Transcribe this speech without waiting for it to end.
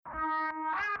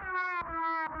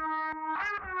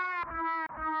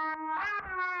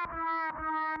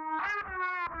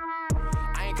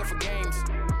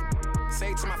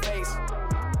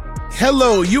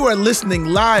Hello, you are listening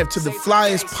live to the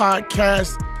Flyest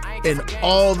podcast in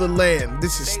all the land.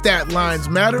 This is Stat Lines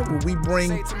Matter, where we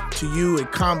bring to you a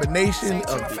combination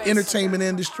of the entertainment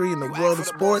industry and the world of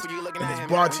sports, and it's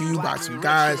brought to you by some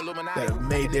guys that have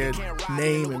made their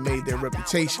name and made their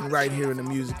reputation right here in the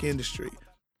music industry.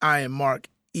 I am Mark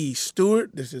E.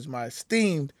 Stewart. This is my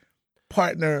esteemed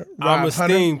partner, Rob I'm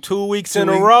esteemed. Hunter. 2 weeks in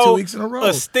a row. 2 weeks in a row.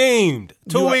 Esteemed.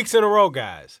 Two weeks in a row,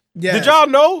 guys. Yes. Did y'all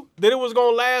know that it was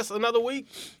going to last another week?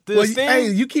 Hey,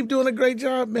 you keep doing a great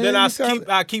job, man. Then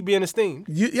I keep being esteemed.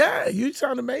 You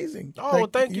sound amazing. Oh,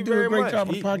 thank you very much. You do a great job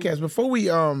on the podcast. Before we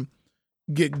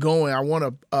get going, I want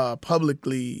to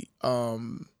publicly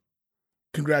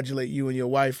congratulate you and your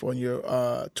wife on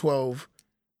your 12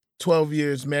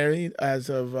 years married as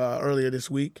of earlier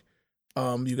this week.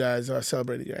 You guys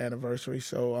celebrated your anniversary,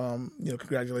 so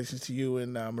congratulations to you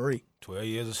and Marie. 12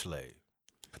 years a slave.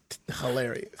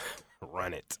 Hilarious.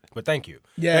 Run it. But thank you.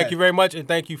 Yeah. Thank you very much, and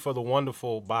thank you for the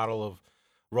wonderful bottle of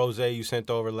rosé you sent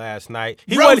over last night.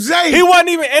 He wasn't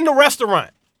even in the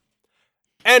restaurant.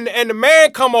 And the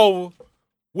man come over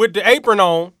with the apron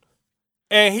on,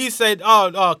 and he said,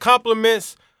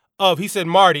 compliments of, he said,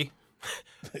 Marty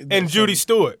and Judy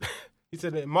Stewart. He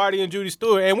said Marty and Judy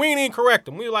Stewart, and we ain't even correct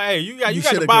him. We were like, hey, you got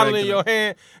the bottle in your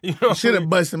hand. You should have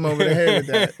busted him over the head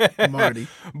with that, Marty.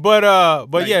 But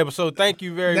yeah, so thank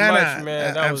you very much,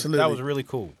 man. Absolutely. That was really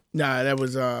cool. Nah, that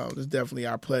was definitely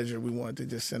our pleasure. We wanted to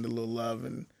just send a little love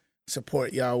and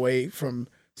support y'all way from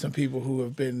some people who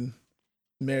have been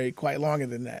married quite longer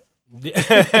than that.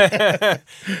 Hey,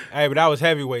 but that was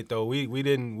heavyweight though. We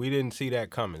didn't see that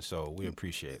coming, so we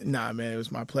appreciate it. Nah, man, it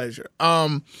was my pleasure.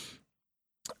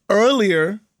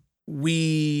 Earlier,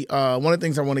 we one of the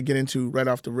things I want to get into right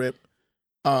off the rip,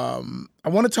 I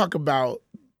want to talk about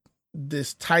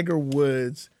this Tiger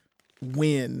Woods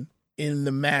win in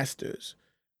the Masters.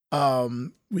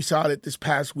 We saw it this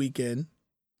past weekend.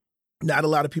 Not a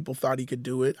lot of people thought he could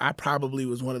do it. I probably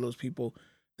was one of those people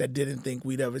that didn't think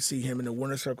we'd ever see him in the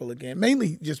winner's circle again,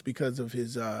 mainly just because of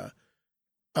his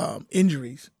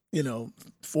injuries.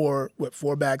 4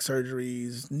 back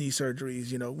surgeries, knee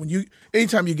surgeries,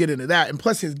 anytime you get into that, and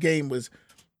plus his game was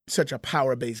such a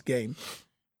power-based game.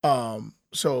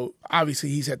 So obviously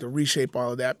he's had to reshape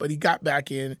all of that, but he got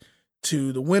back in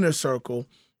to the winner's circle,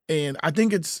 and I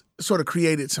think it's sort of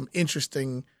created some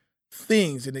interesting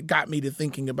things, and it got me to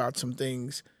thinking about some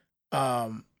things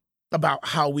about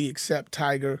how we accept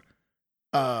Tiger,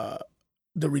 the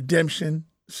redemption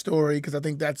story, because I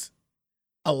think that's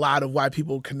a lot of why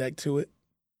people connect to it.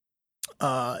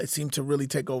 It seemed to really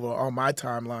take over all my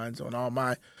timelines on all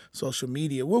my social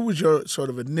media. What was your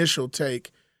sort of initial take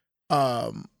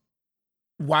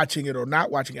watching it or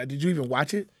not watching it? Did you even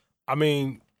watch it? I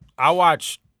mean, I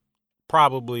watched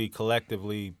probably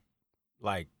collectively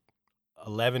like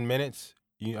 11 minutes.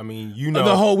 The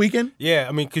whole weekend? Yeah,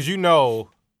 I mean, because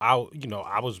I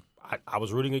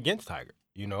was rooting against Tiger.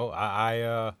 So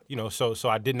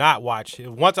I did not watch.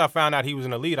 Once I found out he was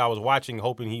in the lead, I was watching,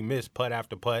 hoping he missed putt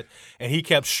after putt, and he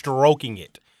kept stroking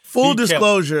it. Full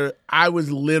disclosure, I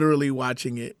was literally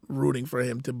watching it, rooting for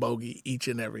him to bogey each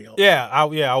and every hole. Yeah, I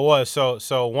was.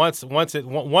 So once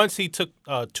he took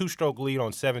a 2-stroke lead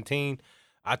on 17,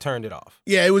 I turned it off.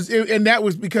 Yeah, and that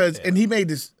was because, and he made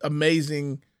this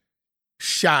amazing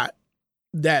shot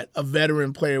that a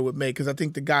veteran player would make, because I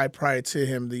think the guy prior to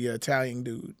him, the Italian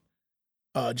dude,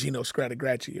 Gino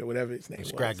Scratagracci or whatever his name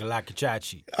was.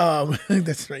 Scratagracci.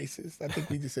 That's racist. I think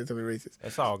we just said something racist.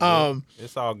 That's all good.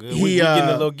 It's all good. We're getting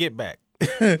a little get back.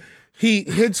 He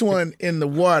hits one in the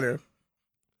water,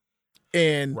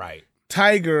 and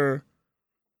Tiger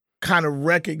kind of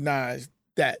recognized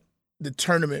that the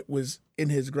tournament was in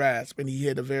his grasp, and he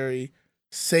hit a very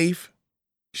safe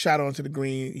shot onto the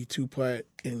green. He 2-putt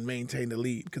and maintained the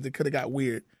lead, because it could have got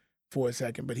weird for a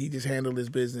second, but he just handled his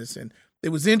business. And it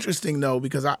was interesting though,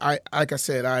 because I like I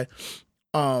said, I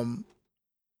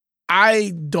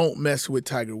don't mess with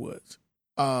Tiger Woods.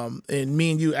 And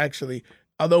me and you actually,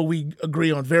 although we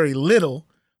agree on very little,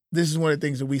 this is one of the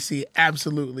things that we see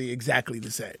absolutely exactly the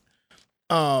same.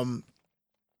 And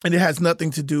it has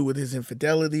nothing to do with his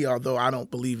infidelity, although I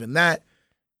don't believe in that,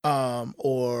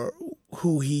 or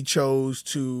who he chose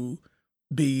to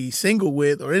be single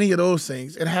with or any of those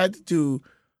things. It had to do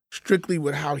strictly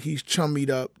with how he's chummied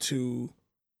up to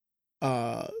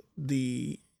I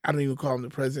don't even call him the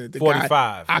president, the 45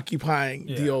 guy occupying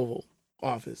the Oval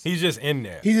Office. He's just in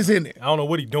there. He's just in there. I don't know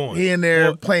what he's doing. He in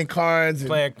there playing cards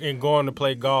and going to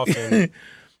play golf. And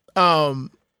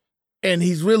and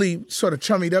he's really sort of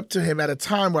chummied up to him at a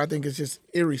time where I think it's just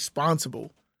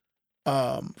irresponsible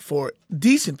for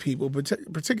decent people,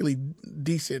 particularly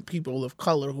decent people of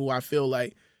color who I feel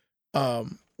like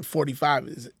 45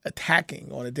 is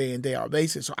attacking on a day in, day out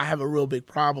basis. So I have a real big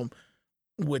problem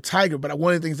with Tiger. But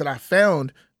one of the things that I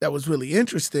found that was really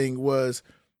interesting was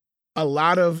a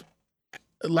lot of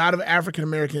African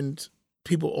Americans,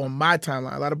 people on my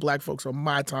timeline, a lot of black folks on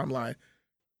my timeline,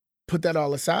 put that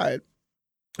all aside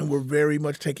and were very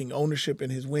much taking ownership in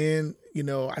his win. You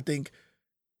know, I think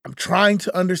I'm trying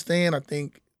to understand. I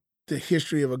think the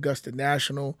history of Augusta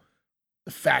National,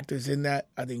 the factors in that,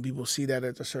 I think people see that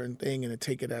as a certain thing and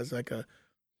take it as like a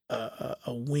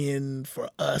win for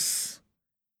us.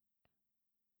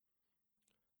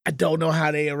 I don't know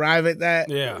how they arrive at that,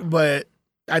 but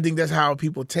I think that's how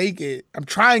people take it. I'm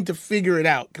trying to figure it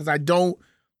out because I don't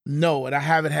know, and I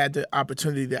haven't had the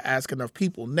opportunity to ask enough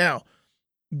people. Now,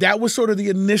 that was sort of the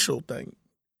initial thing.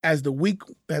 As the week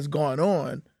has gone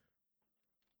on,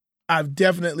 I've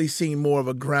definitely seen more of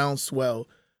a groundswell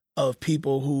of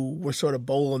people who were sort of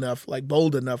bold enough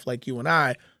like you and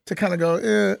I, to kind of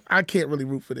go, I can't really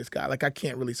root for this guy. Like, I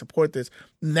can't really support this.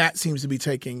 And that seems to be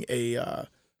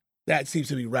that seems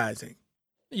to be rising.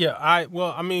 Yeah,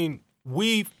 I mean,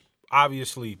 we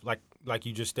obviously, like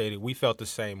you just stated, we felt the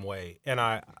same way. And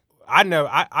I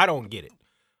don't get it.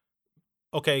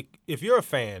 Okay, if you're a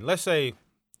fan, let's say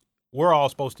we're all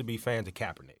supposed to be fans of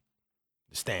Kaepernick.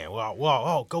 Stan,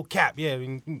 well, go Cap. Yeah,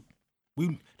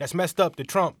 we that's messed up that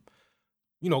Trump,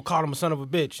 called him a son of a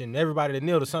bitch, and everybody that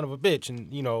kneeled a son of a bitch,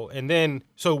 and and then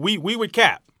so we would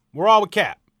Cap. We're all with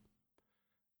Cap.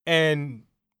 And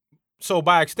so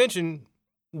by extension,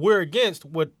 we're against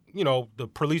what, the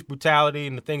police brutality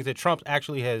and the things that Trump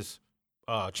actually has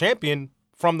championed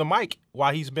from the mic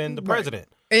while he's been the president.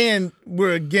 And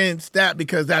we're against that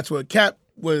because that's what Cap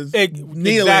was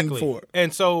kneeling for.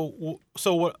 And so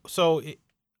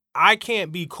I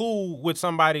can't be cool with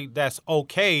somebody that's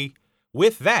okay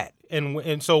with that.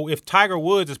 And so if Tiger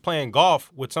Woods is playing golf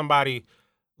with somebody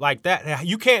like that,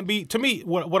 you can't be, to me,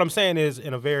 what I'm saying is,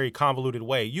 in a very convoluted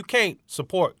way, you can't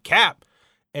support Cap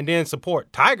and then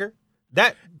support Tiger.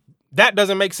 That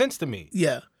doesn't make sense to me.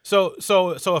 Yeah. So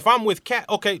if I'm with Cap,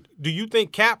 okay, do you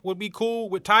think Cap would be cool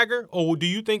with Tiger, or do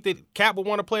you think that Cap would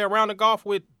want to play around the golf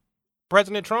with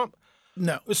President Trump?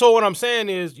 No. So what I'm saying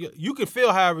is, you can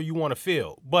feel however you want to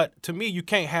feel, but to me, you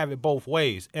can't have it both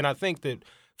ways. And I think that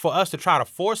for us to try to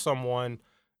force someone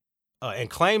and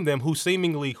claim them who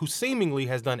seemingly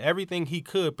has done everything he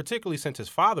could, particularly since his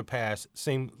father passed,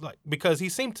 because he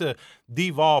seemed to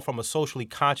devolve from a socially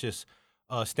conscious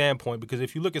standpoint. Because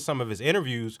if you look at some of his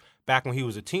interviews back when he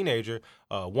was a teenager,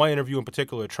 one interview in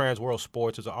particular, Trans World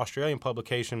Sports, is an Australian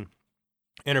publication,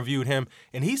 interviewed him,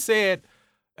 and he said,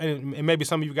 and maybe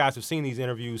some of you guys have seen these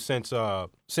interviews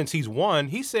since he's won.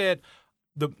 He said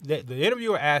the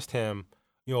interviewer asked him,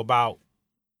 about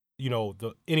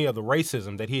any of the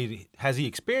racism that he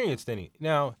experienced any.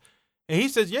 Now, and he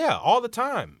says, yeah, all the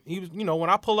time. He was, when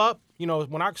I pull up,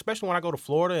 especially when I go to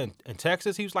Florida and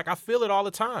Texas, he was like, I feel it all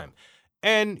the time.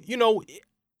 And,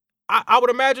 I would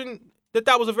imagine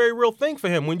that was a very real thing for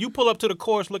him. When you pull up to the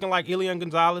course looking like Elian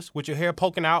Gonzalez with your hair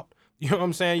poking out, you know what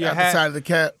I'm saying? Out the side of the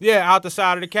cap. Yeah, out the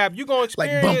side of the cap. You're going to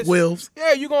experience. Like bump wheels.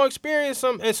 Yeah, you're going to experience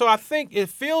some. And so I think it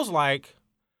feels like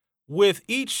with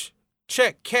each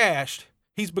check cashed,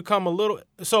 he's become a little.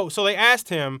 So they asked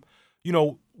him,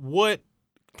 what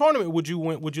tournament would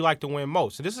you like to win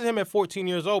most? And this is him at 14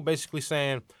 years old, basically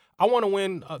saying, I want to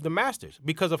win the Masters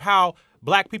because of how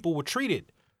black people were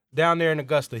treated down there in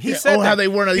Augusta. He said how they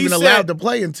weren't even allowed to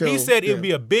play until. He said it would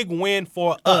be a big win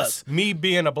for us, me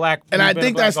being a black. And I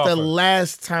think that's the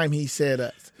last time he said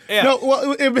us. Yeah. No,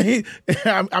 well,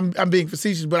 I'm being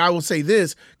facetious, but I will say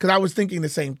this because I was thinking the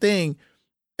same thing,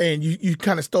 and you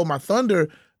kind of stole my thunder,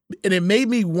 and it made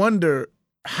me wonder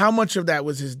how much of that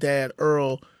was his dad,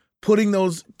 Earl, putting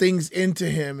those things into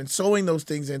him and sowing those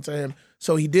things into him,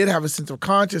 so he did have a sense of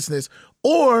consciousness,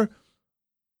 or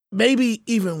maybe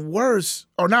even worse,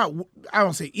 or not, I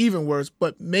don't say even worse,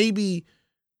 but maybe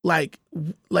like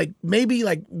what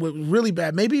was really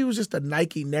bad, maybe it was just a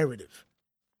Nike narrative.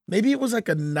 Maybe it was like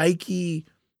a Nike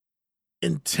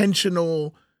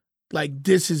intentional, like,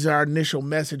 this is our initial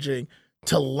messaging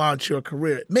to launch your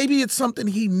career. Maybe it's something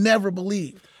he never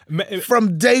believed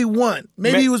from day one.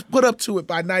 Maybe he was put up to it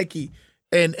by Nike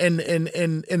and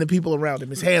the people around him,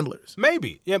 his handlers.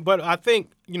 Maybe, yeah. But I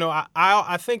think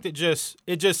I think that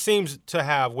it just seems to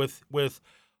have with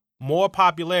more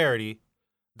popularity,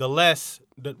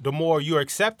 the more you're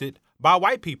accepted by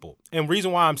white people. And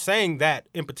reason why I'm saying that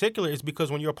in particular is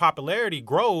because when your popularity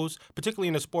grows, particularly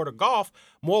in the sport of golf,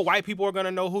 more white people are going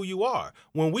to know who you are.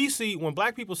 When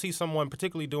black people see someone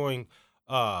particularly doing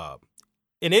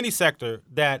in any sector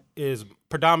that is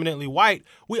predominantly white,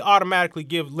 we automatically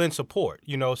lend support,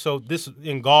 So this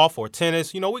in golf or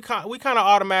tennis, we kind of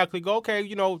automatically go, okay,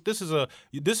 this is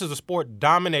a sport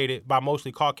dominated by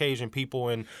mostly Caucasian people,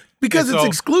 and because and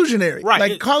it's exclusionary, right?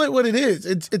 Like call it what it is.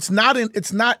 It's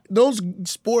not those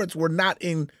sports were not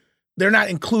in. They're not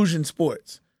inclusion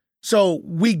sports. So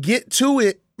we get to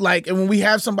it and when we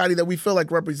have somebody that we feel like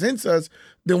represents us,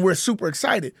 then we're super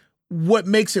excited. What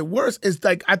makes it worse is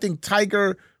I think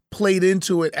Tiger played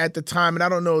into it at the time, and I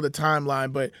don't know the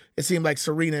timeline, but it seemed like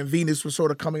Serena and Venus were sort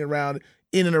of coming around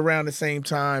in and around the same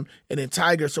time, and then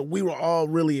Tiger. So we were all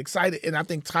really excited, and I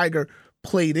think Tiger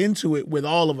played into it with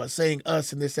all of us saying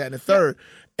us and this, that, and the third.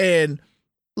 And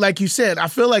like you said, I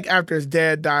feel like after his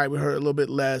dad died, we heard a little bit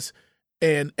less.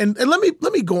 And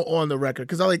let me go on the record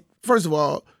because first of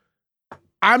all,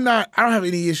 I don't have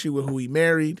any issue with who he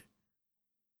married,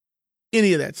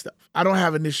 any of that stuff. I don't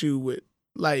have an issue with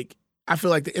I feel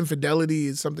like the infidelity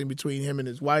is something between him and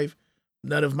his wife.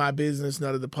 None of my business,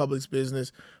 none of the public's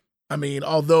business. I mean,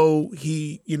 although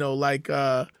he, like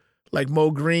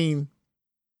Mo Green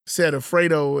said of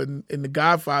Fredo in The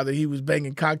Godfather, he was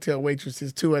banging cocktail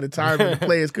waitresses 2 at a time and the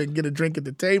players couldn't get a drink at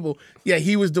the table. Yeah,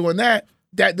 he was doing that.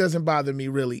 That doesn't bother me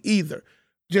really either.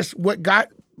 Just what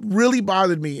really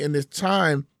bothered me in this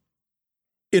time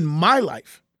in my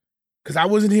life, because I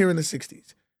wasn't here in the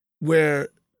 60s, where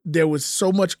there was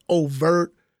so much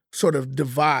overt sort of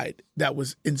divide that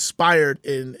was inspired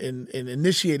and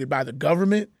initiated by the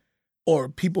government or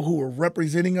people who were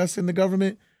representing us in the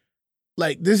government.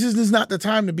 This is not the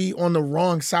time to be on the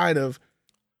wrong side of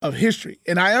history.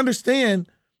 And I understand,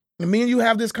 and me and you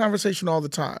have this conversation all the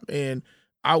time, and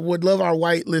I would love our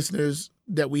white listeners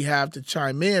that we have to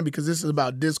chime in because this is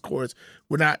about discourse.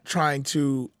 We're not trying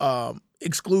to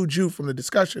exclude you from the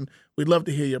discussion. We'd love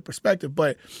to hear your perspective.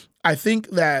 But I think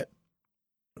that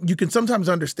you can sometimes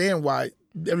understand why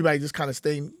everybody just kind of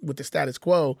staying with the status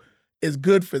quo is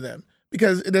good for them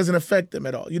because it doesn't affect them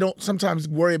at all. You don't sometimes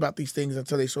worry about these things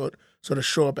until they sort of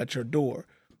show up at your door.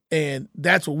 And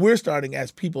that's what we're starting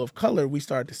as people of color. We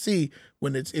start to see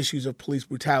when it's issues of police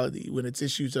brutality, when it's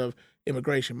issues of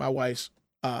immigration. My wife's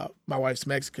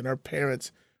Mexican. Her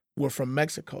parents were from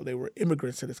Mexico. They were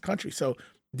immigrants to this country. So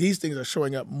these things are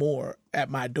showing up more at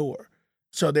my door.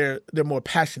 So they're more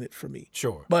passionate for me.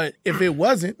 Sure. But if it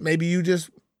wasn't, maybe you just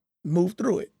move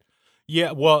through it.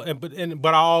 Yeah, well,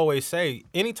 but I always say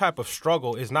any type of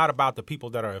struggle is not about the people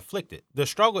that are afflicted. The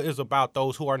struggle is about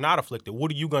those who are not afflicted. What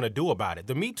are you going to do about it?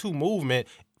 The Me Too movement,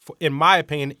 in my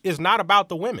opinion, is not about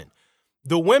the women.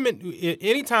 The women,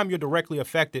 anytime you're directly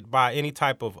affected by any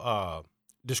type of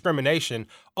discrimination,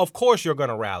 of course you're going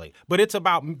to rally. But it's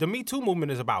about, the Me Too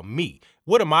movement is about me.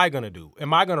 What am I going to do?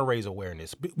 Am I going to raise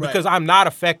awareness? Because I'm not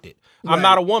affected. I'm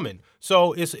not a woman.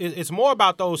 So it's more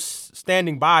about those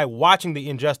standing by, watching the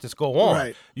injustice go on.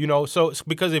 Right. So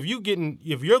because if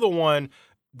you're the one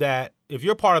if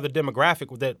you're part of the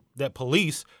demographic that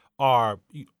police are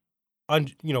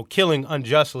killing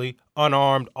unjustly,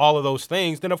 unarmed, all of those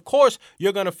things, then of course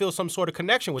you're going to feel some sort of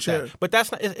connection with that. But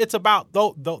that's not. It's about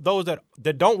those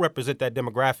that don't represent that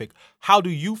demographic. How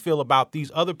do you feel about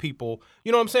these other people?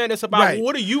 You know what I'm saying? It's about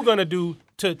what are you going to do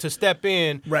to step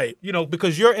in? Right.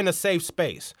 Because you're in a safe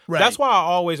space. Right. That's why I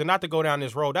always, and not to go down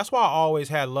this road, that's why I always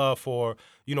had love for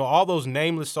all those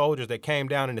nameless soldiers that came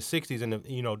down in the 60s and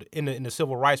in the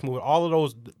civil rights movement, all of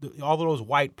those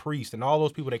white priests and all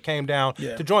those people that came down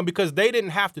to join because they didn't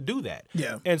have to do that.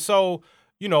 Yeah. And so,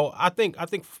 I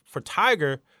think for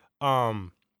Tiger,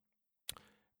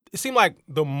 it seemed like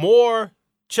the more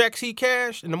checks he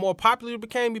cashed and the more popular he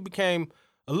became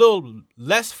a little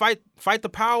less fight the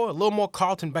power, a little more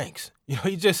Carlton Banks.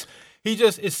 He just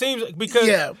it seems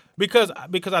because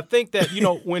I think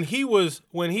that when he was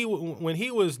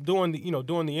doing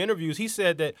the interviews, he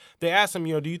said that they asked him,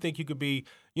 do you think you could be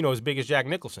as big as Jack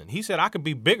Nicholson? He said I could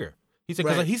be bigger. He said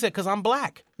because I'm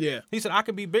black. Yeah. He said I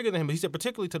could be bigger than him. He said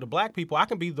particularly to the black people, I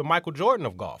can be the Michael Jordan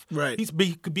of golf. Right.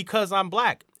 Because I'm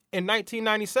black. In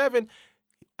 1997,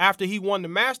 after he won the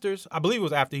Masters, I believe it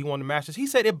was after he won the Masters, he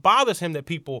said it bothers him that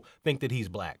people think that he's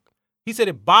black. He said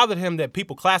it bothered him that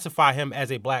people classify him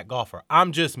as a black golfer.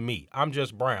 I'm just me. I'm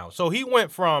just brown. So he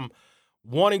went from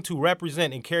wanting to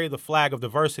represent and carry the flag of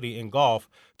diversity in golf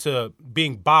to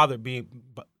being bothered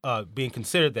being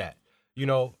considered that.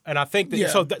 And I think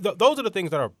that so those are the things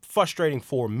that are frustrating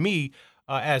for me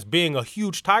as being a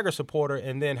huge Tiger supporter,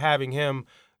 and then having him,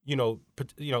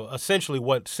 essentially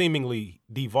what seemingly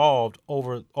devolved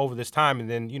over this time, and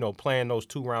then playing those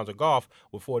 2 rounds of golf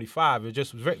with 45. It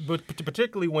just but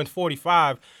particularly when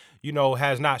 45,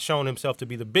 has not shown himself to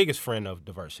be the biggest friend of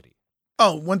diversity.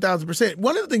 Oh, 1,000%.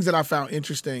 One of the things that I found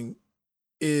interesting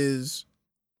is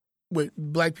with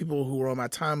black people who were on my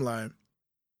timeline,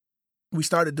 we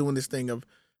started doing this thing of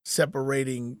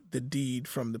separating the deed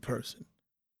from the person,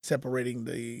 separating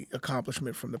the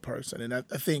accomplishment from the person. And I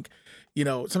think,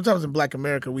 sometimes in Black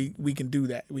America, we can do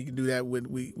that. We can do that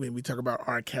when we talk about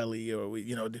R. Kelly or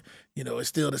it's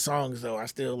still the songs though. I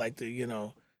still like to,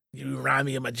 you remind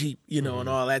me of my Jeep, and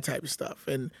all that type of stuff.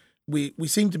 And we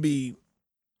seem to be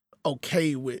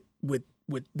okay with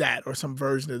that or some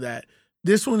version of that.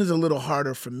 This one is a little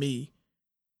harder for me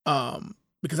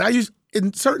because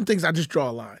in certain things I just draw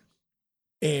a line.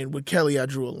 And with Kelly, I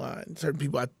drew a line. Certain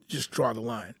people, I just draw the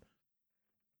line.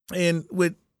 And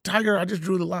with Tiger, I just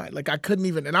drew the line. Like I couldn't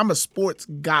even, and I'm a sports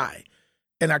guy,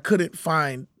 and I couldn't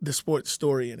find the sports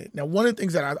story in it. Now, one of the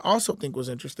things that I also think was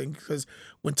interesting, because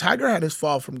when Tiger had his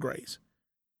fall from grace,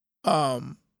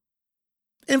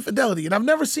 infidelity, and I've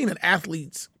never seen an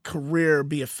athlete's career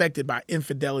be affected by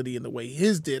infidelity in the way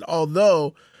his did,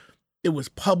 although it was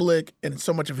public and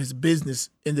so much of his business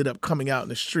ended up coming out in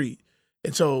the street.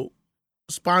 And so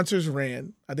sponsors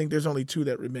ran. I think there's only two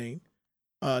that remain,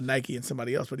 Nike and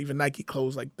somebody else, but even Nike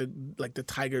closed like the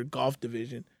Tiger golf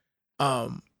division.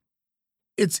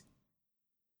 It's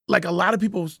like a lot of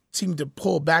people seem to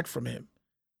pull back from him,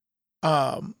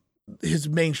 his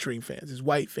mainstream fans, his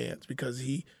white fans, because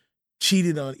he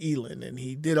cheated on Elin and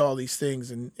he did all these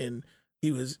things and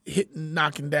he was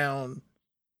knocking down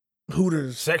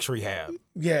Hooters. Sex rehab.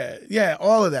 Yeah,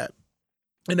 all of that.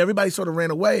 And everybody sort of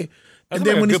ran away. That's and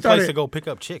then like when a he good started, place to go pick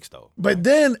up chicks, though. But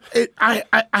then I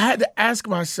had to ask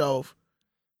myself,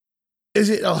 is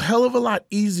it a hell of a lot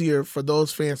easier for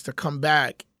those fans to come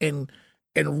back and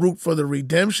root for the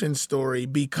redemption story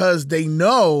because they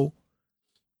know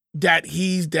that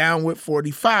he's down with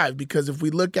 45? Because if we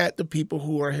look at the people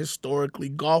who are historically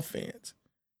golf fans,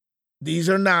 these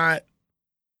are not,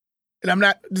 and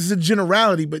this is a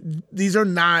generality, but these are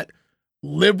not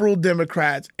liberal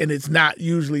Democrats, and it's not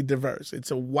usually diverse.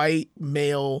 It's a white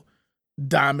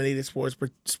male-dominated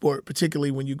sport,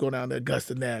 particularly when you go down to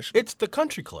Augusta National. It's the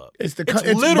country club. It's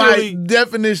literally, by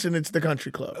definition, it's the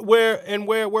country club. Where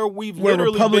we've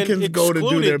literally Republicans been go to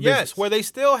do their business. Yes, where they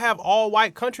still have all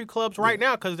white country clubs right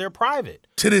now because they're private.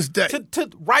 To this day.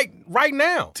 Right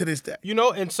now. To this day.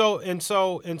 And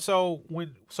so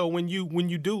when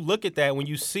you do look at that, when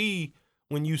you see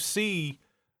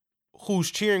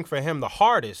who's cheering for him the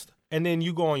hardest, and then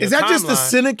you go on your timeline. Is that just the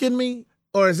cynic in me,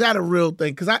 or is that a real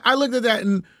thing? Because I looked at that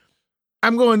and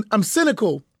I'm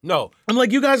cynical. No. I'm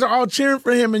like, you guys are all cheering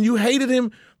for him and you hated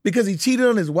him because he cheated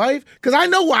on his wife? Because I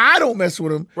know why I don't mess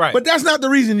with him. Right. But that's not the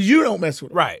reason you don't mess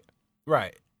with him.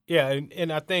 Right. Yeah,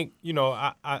 and I think,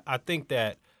 I think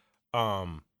that,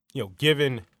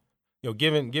 given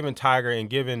Tiger and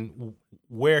given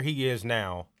where he is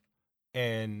now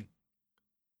and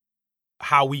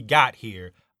how we got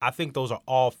here, I think those are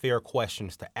all fair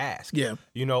questions to ask. Yeah.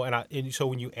 And so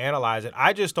when you analyze it,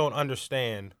 I just don't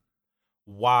understand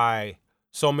why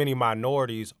so many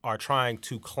minorities are trying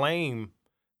to claim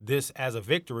this as a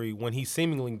victory when he's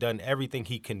seemingly done everything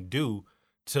he can do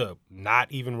to,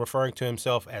 not even referring to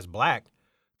himself as black,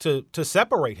 to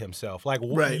separate himself. Like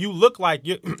right. you look like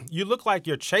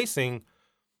you're chasing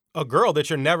a girl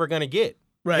that you're never going to get.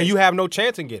 Right. And you have no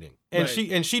chance in getting. And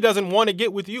right. she doesn't want to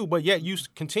get with you, but yet you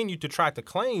continue to try to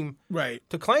claim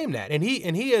that. And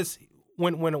he is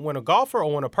when a golfer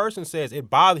or when a person says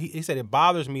he said it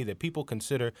bothers me that people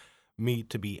consider me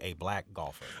to be a black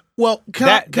golfer. Well,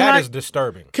 that is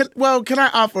disturbing. Can I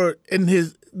offer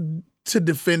to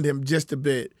defend him just a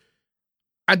bit?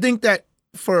 I think that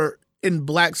in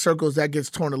black circles that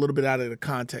gets torn a little bit out of the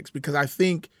context, because I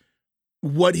think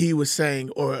what he was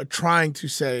saying or trying to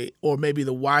say, or maybe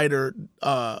the wider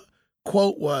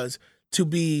quote was to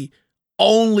be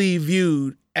only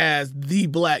viewed as the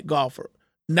black golfer,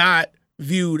 not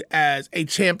viewed as a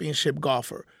championship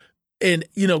golfer. And,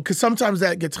 because sometimes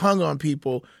that gets hung on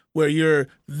people where you're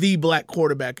the black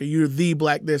quarterback or you're the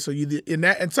black this or you in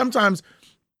that. And sometimes,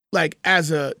 like, as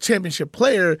a championship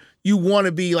player, you want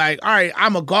to be like, all right,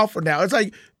 I'm a golfer now. It's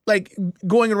like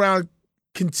going around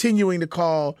continuing to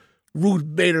call Ruth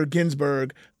Bader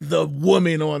Ginsburg the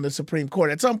woman on the Supreme Court.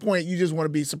 At some point, you just want to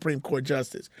be Supreme Court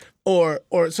justice or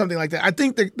something like that. I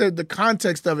think the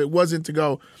context of it wasn't to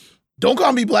go, don't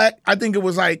call me black. I think it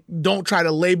was like, don't try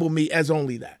to label me as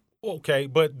only that. Okay,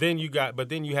 but then you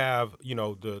have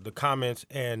the comments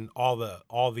and all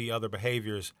the other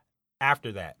behaviors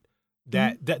after that.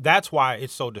 That's why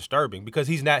it's so disturbing, because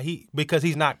he's not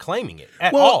claiming it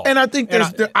at all. And I think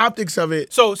there's the optics of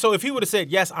it. So if he would have said,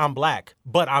 yes, I'm black,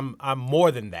 but I'm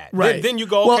more than that, right? Then you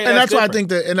go, okay, and that's different.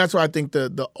 why I think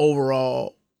the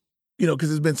overall,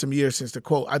 because it's been some years since the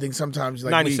quote. I think sometimes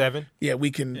like 97.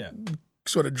 We can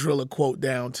sort of drill a quote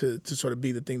down to sort of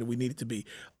be the thing that we need it to be.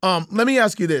 Let me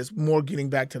ask you this, more getting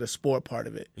back to the sport part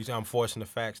of it. You say I'm forcing the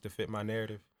facts to fit my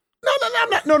narrative? No,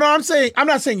 I'm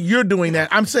not saying you're doing that.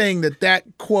 I'm saying that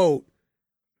quote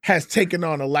has taken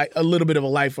on a little bit of a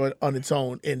life on its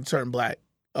own in certain black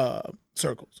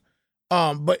circles.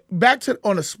 But back to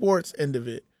on the sports end of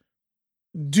it,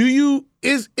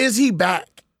 is he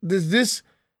back? Does this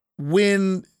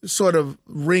win sort of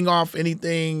ring off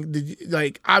anything?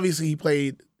 Obviously he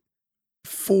played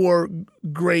 4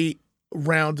 great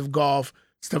rounds of golf.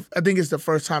 I think it's the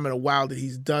first time in a while that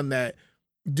he's done that.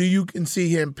 Do you can see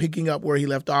him picking up where he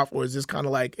left off, or is this kind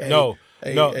of like no?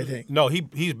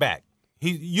 He's back.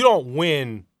 You don't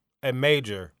win a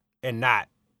major and not,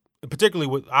 particularly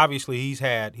with obviously he's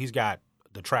got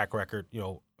the track record.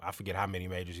 I forget how many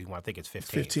majors he's won. I think it's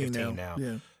 15 now.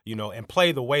 Yeah. And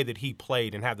play the way that he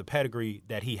played and have the pedigree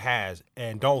that he has,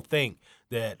 and don't think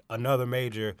that another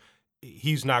major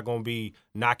he's not going to be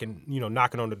knocking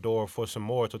on the door for some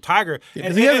more. So Tiger,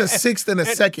 and he has a sixth and a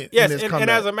second. Yes, and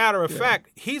as a matter of fact,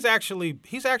 he's actually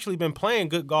been playing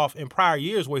good golf in prior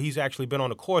years where he's actually been on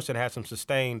the course and had some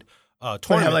sustained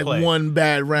tournament play. One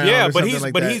bad round. Yeah, but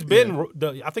he's been.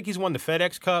 I think he's won the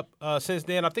FedEx Cup since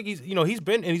then. I think he's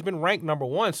been ranked number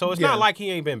 1. So it's not like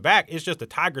he ain't been back. It's just the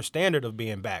Tiger standard of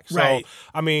being back. So right.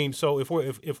 I mean, so if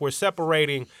we're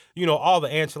separating, all the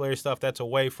ancillary stuff that's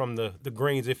away from the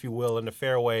greens, if you will, and the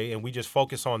fairway, and we just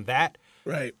focus on that.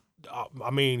 Right.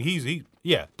 I mean, he's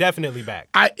definitely back.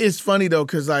 It's funny though,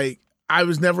 because I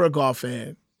was never a golf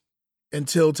fan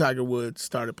until Tiger Woods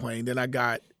started playing. Then I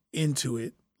got into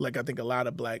it. Like I think a lot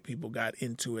of black people got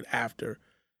into it after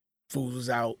fools was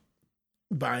out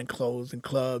buying clothes and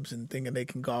clubs and thinking they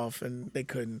can golf and they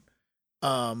couldn't.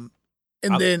 And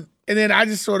then I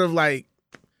just sort of I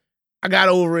got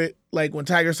over it. Like when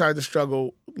Tiger started to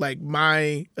struggle, like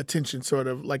my attention sort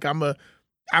of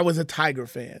I was a Tiger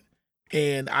fan,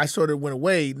 and I sort of went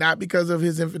away, not because of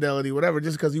his infidelity, whatever,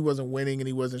 just because he wasn't winning and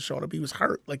he wasn't showing up. He was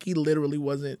hurt. Like he literally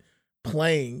wasn't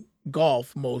playing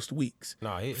golf most weeks.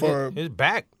 No, his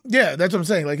back. Yeah, that's what I'm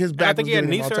saying. Like his back. I think he had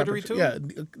knee surgery too. Yeah,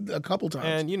 a couple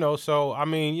times. And so I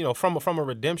mean, from a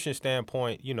redemption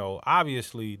standpoint,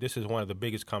 obviously this is one of the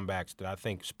biggest comebacks that I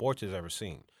think sports has ever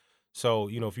seen. So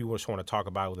if you just want to talk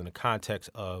about it within the context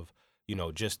of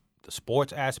just the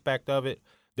sports aspect of it,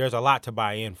 there's a lot to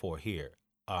buy in for here.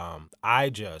 I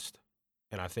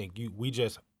think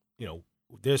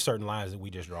there's certain lines that we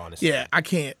just draw in the sand. Yeah, I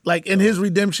can't. In his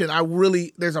redemption,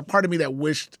 there's a part of me that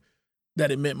wished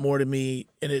that it meant more to me,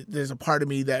 and there's a part of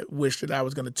me that wished that I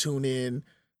was going to tune in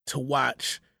to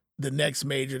watch the next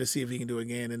major to see if he can do it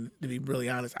again. And to be really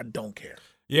honest, I don't care.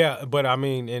 Yeah, but I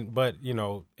mean, and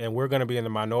we're going to be in the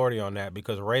minority on that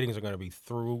because ratings are going to be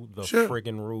through the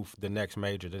friggin' roof the next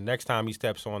major. The next time he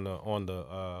steps on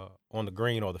the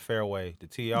green or the fairway to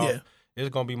tee off. Yeah. It's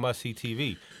gonna be must-see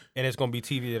TV, and it's gonna be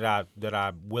TV that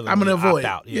I willingly I'm gonna avoid.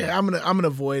 Opt out. Yeah, I'm gonna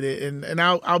avoid it, and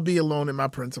I'll be alone in my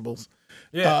principles.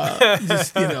 Yeah,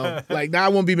 just now I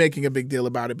won't be making a big deal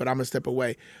about it, but I'm gonna step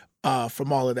away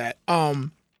from all of that. I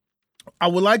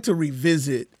would like to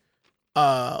revisit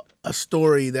a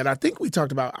story that I think we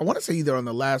talked about. I want to say either on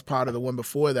the last pod or the one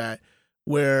before that,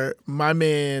 where my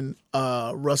man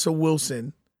Russell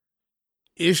Wilson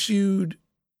issued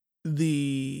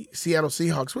the Seattle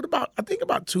Seahawks with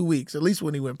about 2 weeks, at least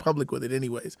when he went public with it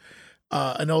anyways,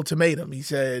 an ultimatum. He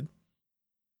said,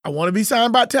 I want to be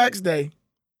signed by tax day,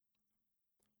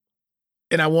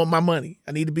 and I want my money.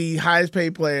 I need to be highest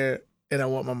paid player, and I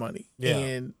want my money. Yeah.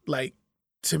 And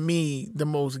to me, the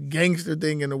most gangster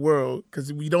thing in the world,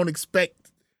 because we don't expect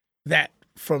that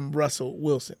from Russell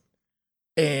Wilson.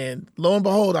 And lo and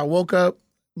behold, I woke up,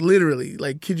 literally,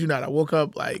 kid you not, I woke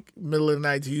up middle of the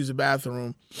night to use the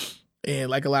bathroom, and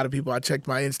like a lot of people, I checked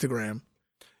my Instagram.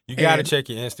 You got to check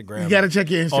your Instagram. You got to check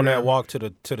your Instagram. On that walk to the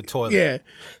toilet. Yeah.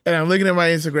 And I'm looking at my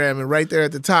Instagram, and right there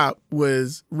at the top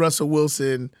was Russell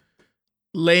Wilson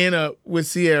laying up with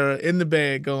Sierra in the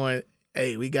bed going,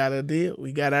 hey, we got a deal.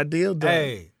 We got our deal done.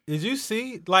 Hey, did y'all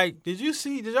see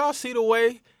the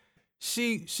way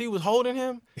she was holding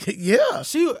him? Yeah.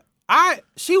 She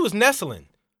was nestling.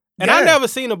 And I never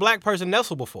seen a black person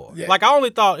nestle before. Yeah. I only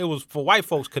thought it was for white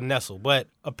folks could nestle, but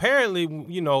apparently,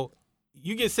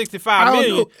 you get 65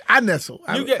 million. I nestle.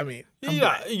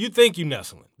 You think you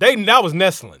nestling. That was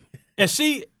nestling. And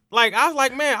she, I was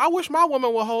like, man, I wish my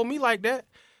woman would hold me like that.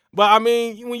 But I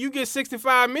mean, when you get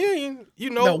 $65 million,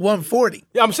 no, 140.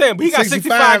 Yeah, I'm saying, but he got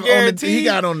 65 guaranteed. He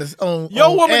got on this on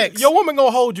X. Your woman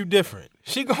gonna hold you different.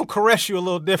 She gonna caress you a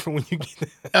little different when you get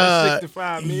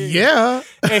 $65 million. Yeah,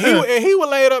 and he would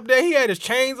lay it up there. He had his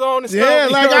chains on and stuff. Yeah,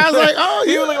 like I was like, oh,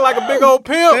 he was looking like a big old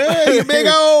pimp. Yeah, you big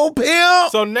old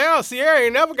pimp. So now Ciara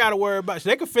ain't never got to worry about.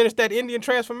 They could finish that Indian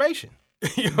transformation.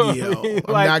 You know what I mean?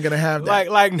 I'm not gonna have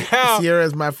that. Like now,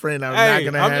 Ciara's my friend. I'm not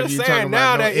gonna have you talking about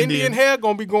now no that Indian hair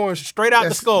gonna be going straight out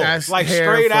the skull, that's like hair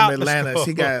straight from out Atlanta. the skull.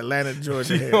 She got Atlanta,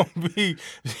 Georgia hair.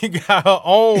 She got her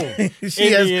own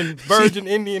virgin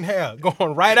Indian hair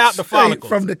going right out the follicles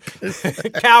from the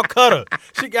Calcutta.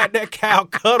 She got that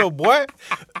Calcutta, boy.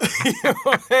 You know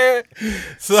what I'm saying?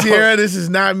 So, Ciara, this is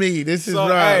not me. This is Rob.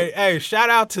 Hey,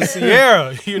 shout out to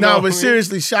Ciara. But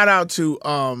seriously, shout out to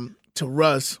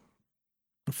Russ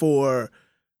for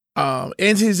and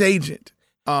his agent.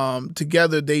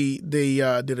 Together they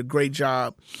did a great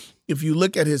job. If you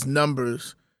look at his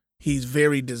numbers, he's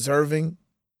very deserving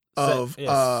of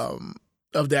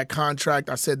that contract.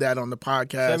 I said that on the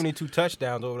podcast. 72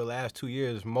 touchdowns over the last 2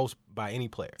 years, most by any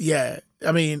player. Yeah.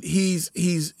 I mean, he's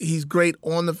great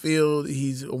on the field.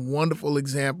 He's a wonderful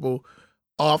example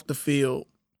off the field.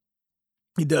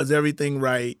 He does everything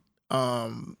right. I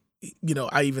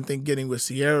even think getting with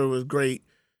Ciara was great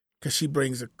because she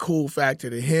brings a cool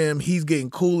factor to him. He's getting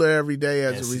cooler every day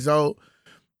as a result.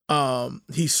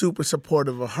 He's super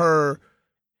supportive of her,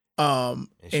 and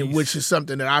which is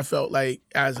something that I felt like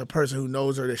as a person who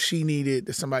knows her that she needed,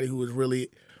 that somebody who was really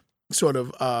sort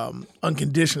of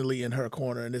unconditionally in her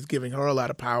corner and is giving her a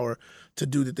lot of power to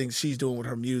do the things she's doing with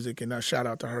her music. And shout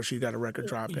out to her. She got a record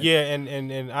dropping. Yeah,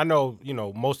 and I know,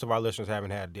 most of our listeners haven't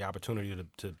had the opportunity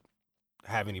to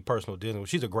have any personal dealings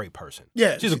with. She's a great person.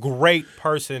 Yeah. She's a great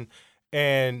person.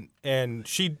 And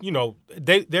she,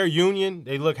 their union,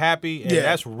 they look happy, and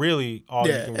that's really all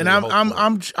you can really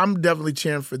hope for. I'm definitely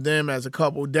cheering for them as a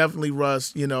couple. Definitely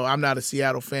Russ. I'm not a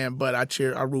Seattle fan, but I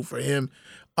root for him.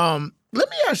 Let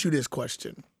me ask you this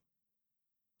question.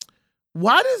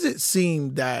 Why does it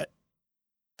seem that,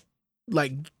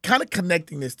 like, kind of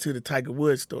connecting this to the Tiger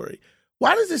Woods story,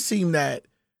 why does it seem that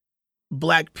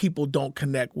Black people don't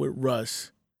connect with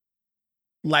Russ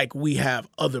like we have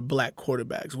other Black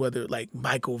quarterbacks, whether like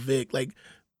Michael Vick? Like,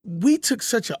 we took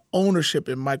such an ownership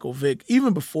in Michael Vick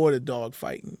even before the dog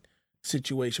fighting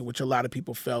situation, which a lot of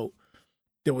people felt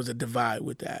there was a divide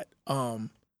with that. Why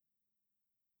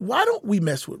don't we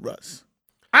mess with Russ?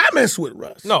 I mess with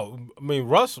Russ. No, I mean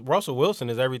Russell Wilson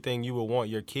is everything you would want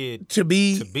your kid to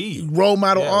be role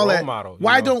model, all that. Model,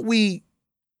 Why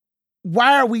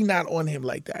are we not on him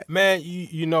like that? Man,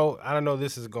 I don't know,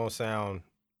 this is gonna sound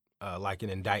like an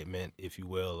indictment, if you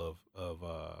will,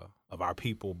 of our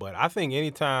people, but I think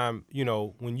anytime,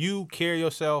 when you carry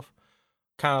yourself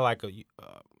kind of like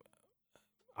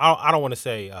I don't want to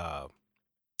say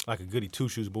like a goody two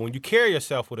shoes, but when you carry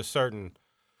yourself with a certain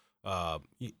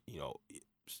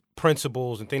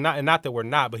principles and things, not that we're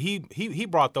not, but he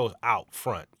brought those out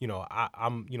front. He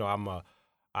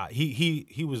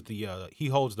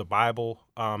holds the Bible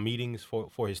meetings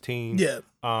for his team. Yeah.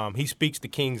 He speaks the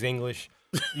King's English,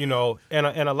 and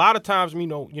a lot of times,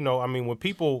 when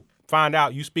people find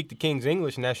out you speak the King's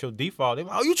English and that's your default, they're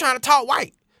like, oh, you trying to talk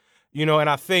white, and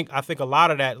I think a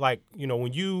lot of that, like,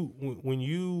 when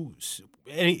you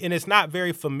and it's not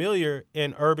very familiar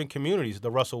in urban communities.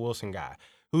 The Russell Wilson guy.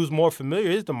 Who's more familiar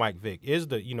is the Mike Vick, is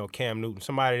the, Cam Newton,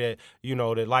 somebody that,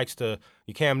 that likes to,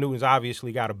 Cam Newton's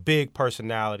obviously got a big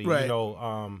personality, right.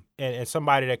 And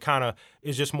somebody that kind of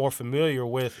is just more familiar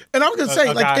with. And I was going to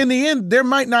say, like, in the end, there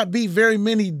might not be very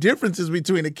many differences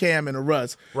between a Cam and a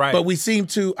Russ. Right. But we seem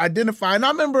to identify. And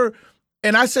I remember,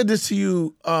 and I said this to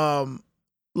you,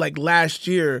 like last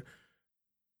year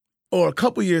or a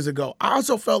couple years ago, I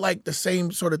also felt like the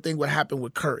same sort of thing would happen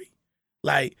with Curry.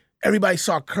 Like, everybody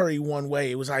saw Curry one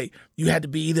way. It was like you had to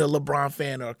be either a LeBron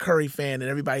fan or a Curry fan, and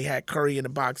everybody had Curry in the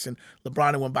box and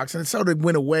LeBron in one box. And it sort of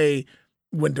went away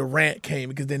when Durant came,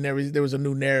 because then there was a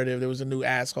new narrative. There was a new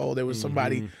asshole. There was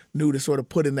somebody new to sort of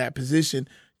put in that position,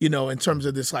 in terms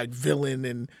of this, like, villain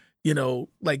and,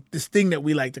 like this thing that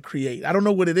we like to create. I don't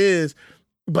know what it is,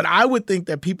 but I would think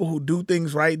that people who do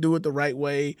things right, do it the right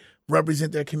way,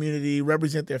 represent their community,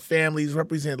 represent their families,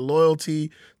 represent loyalty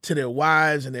to their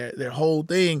wives and their whole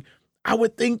thing, I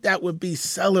would think that would be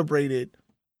celebrated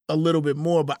a little bit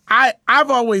more. But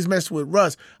I've always messed with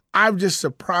Russ. I'm just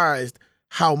surprised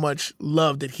how much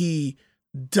love that he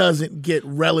doesn't get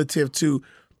relative to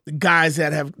the guys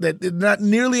that are not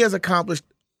nearly as accomplished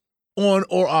on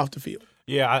or off the field.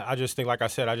 Yeah, I just think, like I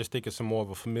said, it's more of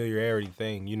a familiarity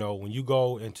thing. When you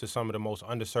go into some of the most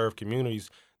underserved communities,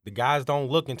 the guys don't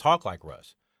look and talk like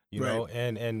Russ. You know,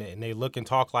 and they look and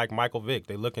talk like Michael Vick.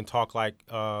 They look and talk like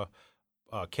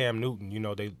Cam Newton. You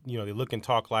know, they look and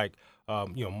talk like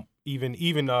even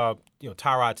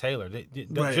Tyrod Taylor.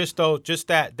 Just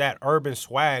that urban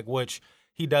swag, which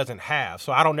he doesn't have.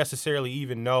 So I don't necessarily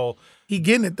even know. He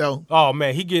getting it though. Oh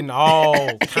man, he getting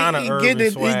all kind of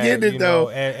urban swag. He getting it though.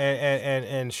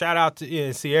 And shout out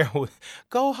to Sierra.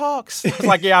 Go Hawks. It's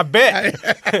like, yeah, I bet.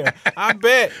 I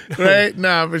bet. Right?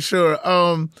 Nah, for sure.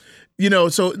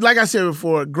 So like I said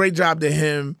before, great job to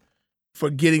him for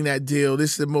getting that deal.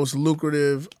 This is the most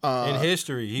lucrative in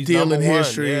history. He's deal in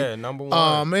history. Yeah, number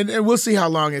one. And we'll see how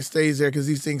long it stays there because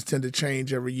these things tend to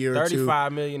change every year or two.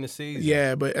 $35 million a season.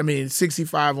 Yeah, but I mean,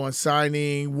 65 on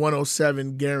signing,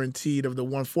 107 guaranteed of the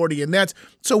 140, and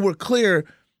so we're clear.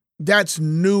 That's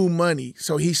new money.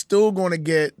 So he's still going to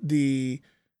get the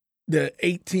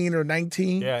 18 or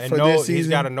 19. Yeah, and for this season. He's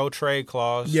got a no trade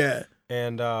clause. Yeah,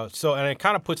 and it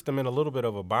kind of puts them in a little bit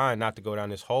of a bind, not to go down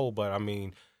this hole, but I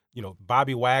mean.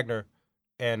 Bobby Wagner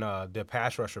and the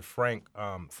pass rusher Frank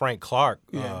Clark.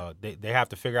 They have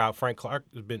to figure out. Frank Clark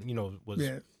has been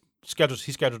scheduled.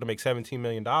 He's scheduled to make $17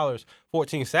 million,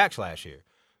 14 sacks last year.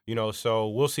 So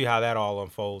we'll see how that all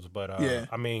unfolds. But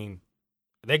I mean,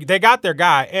 they got their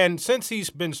guy, and since he's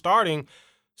been starting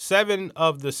 6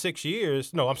 of the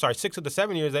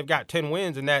 7 years, they've got 10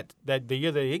 wins, and that the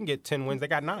year that he can get 10 wins, they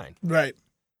got 9. Right.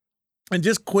 And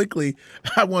just quickly,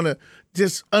 I want to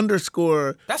just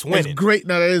underscore that's winning. Great.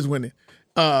 No, that is winning.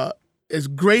 As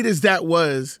great as that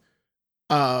was,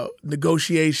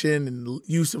 negotiation and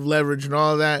use of leverage and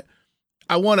all of that,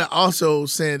 I want to also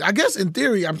send, I guess in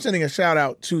theory, I'm sending a shout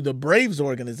out to the Braves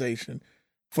organization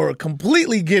for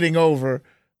completely getting over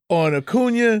on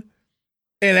Acuna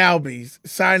and Albies,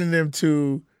 signing them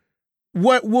to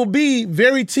what will be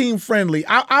very team friendly.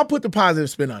 I'll put the positive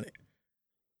spin on it.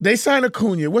 They signed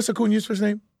Acuna. What's Acuna's first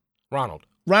name? Ronald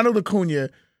Acuna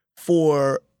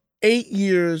for 8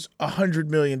 years, $100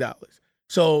 million.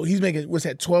 So he's making,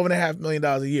 $12.5 million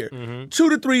a year. Mm-hmm. 2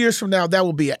 to 3 years from now, that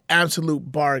will be an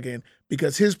absolute bargain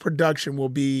because his production will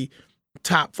be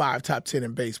top 5, top 10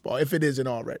 in baseball, if it isn't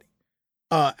already.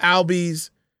 Albies,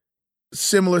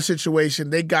 similar situation.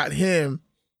 They got him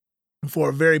for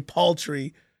a very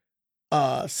paltry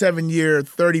 7-year,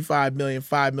 $35 million,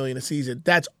 $5 million a season.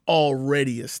 That's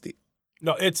already a steal.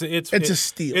 No, it's a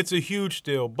steal. It's a huge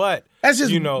steal, but that's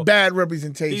just bad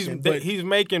representation. He's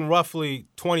making roughly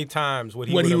 20 times what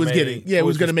he was getting. Yeah, he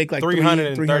was going to make like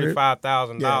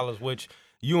 $335,000, which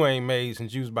you ain't made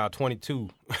since you was about 22.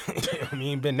 I mean,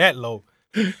 you ain't been that low.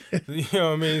 You know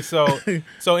what I mean? So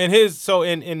in his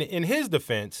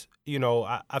defense,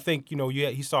 I think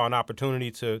he saw an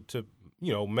opportunity to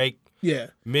make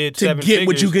mid to seven get figures.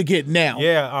 what you could get now.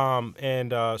 Yeah,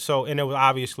 and it was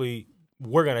obviously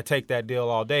we're gonna take that deal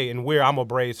all day, and I'm a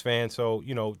Braves fan, so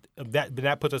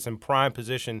that puts us in prime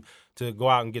position to go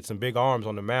out and get some big arms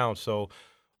on the mound. So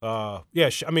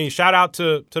shout out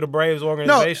to the Braves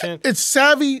organization. No,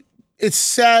 it's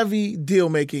savvy deal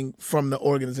making from the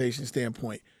organization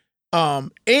standpoint.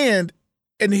 And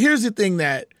here's the thing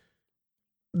that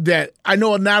I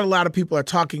know not a lot of people are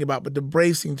talking about, but the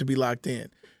Braves seem to be locked in.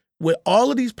 With all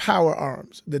of these power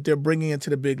arms that they're bringing into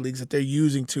the big leagues that they're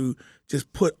using to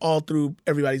just put all through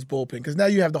everybody's bullpen, because now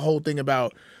you have the whole thing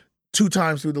about 2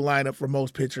 times through the lineup for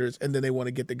most pitchers, and then they want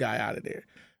to get the guy out of there.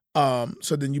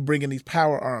 So then you bring in these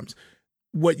power arms.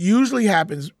 What usually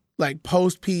happens, like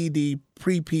post-PED,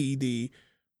 pre-PED,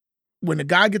 when the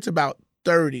guy gets about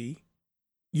 30,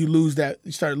 you start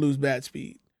to lose bat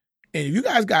speed. And if you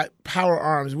guys got power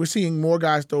arms, we're seeing more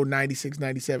guys throw 96,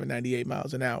 97, 98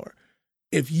 miles an hour.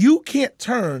 If you can't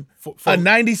turn a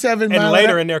 97 mile and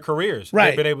later in their careers, right?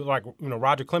 They've been able,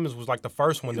 Roger Clemens was like the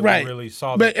first one that we really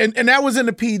saw. But and that was in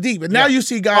the PED. But now you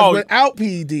see guys without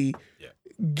PED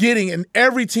getting, and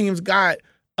every team's got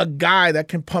a guy that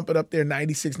can pump it up there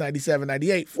 96, 97,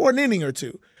 98 for an inning or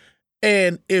two.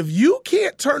 And if you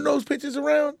can't turn those pitches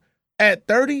around at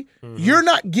 30, you're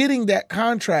not getting that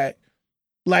contract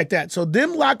like that. So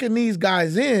them locking these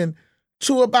guys in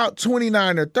to about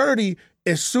 29 or 30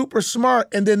 is super smart,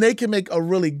 and then they can make a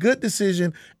really good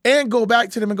decision and go back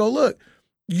to them and go, look,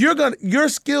 your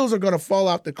skills are gonna fall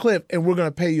off the cliff, and we're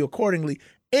gonna pay you accordingly.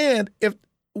 And if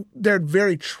they're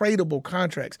very tradable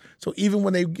contracts, so even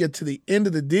when they get to the end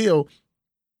of the deal,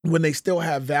 when they still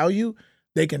have value,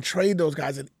 they can trade those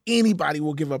guys, and anybody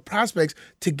will give up prospects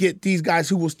to get these guys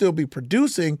who will still be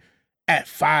producing at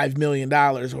 $5 million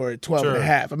or at 12 and a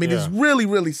half. I mean, it's really,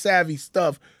 really savvy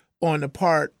stuff on the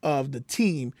part of the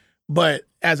team. But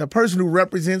as a person who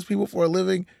represents people for a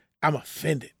living, I'm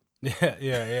offended.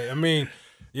 Yeah. I mean,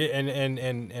 Yeah,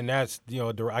 and that's,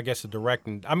 I guess the direct.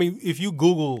 I mean, if you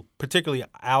Google particularly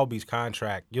Albies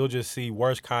contract, you'll just see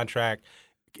worst contract.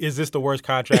 Is this the worst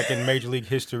contract in Major League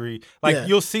history?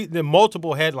 You'll see the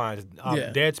multiple headlines.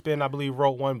 Deadspin, I believe,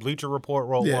 wrote one. Bleacher Report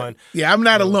wrote one. Yeah, I'm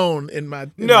not alone in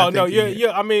my. No.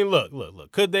 I mean,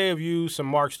 look. Could they have used some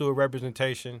Mark Stewart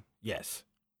representation? Yes.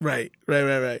 Right.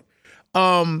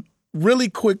 Really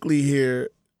quickly here,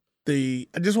 I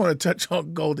just want to touch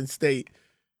on Golden State.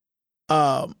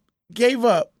 Gave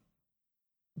up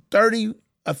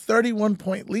a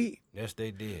 31-point lead. Yes,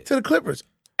 they did. To the Clippers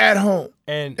at home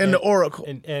and the Oracle.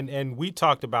 And we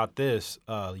talked about this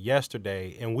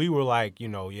yesterday, and we were like,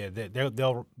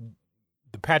 the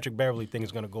Patrick Beverley thing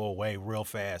is going to go away real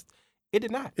fast. It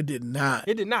did not.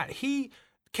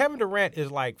 Kevin Durant is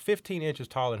like 15 inches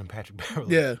taller than Patrick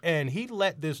Beverley. Yeah. And he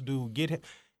let this dude get him.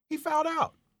 He fouled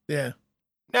out. Yeah.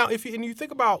 Now, if you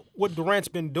think about what Durant's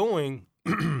been doing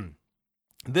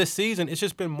this season, it's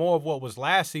just been more of what was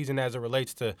last season as it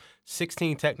relates to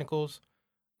 16 technicals.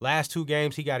 Last 2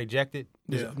 games, he got ejected.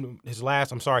 His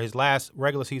last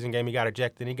regular season game, he got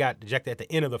ejected. And he got ejected at the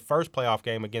end of the first playoff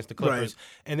game against the Clippers,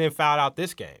 and then fouled out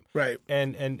this game. Right.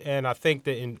 And I think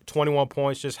that in 21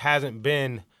 points just hasn't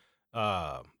been,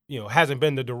 the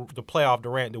playoff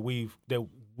Durant that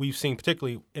we've seen,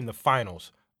 particularly in the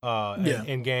finals.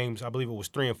 In games, I believe it was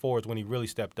 3 and 4 is when he really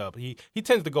stepped up. He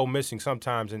tends to go missing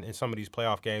sometimes in some of these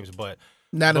playoff games, but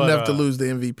not enough to lose the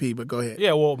MVP. But go ahead.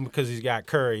 Yeah, well, because he's got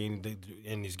Curry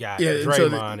and he's got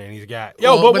Draymond and he's got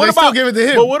but what about give it to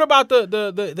him? But what about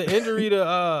the injury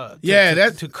to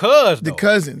to Cuz the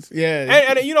Cousins? Yeah,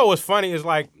 and you know what's funny is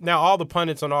like now all the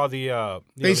pundits on all the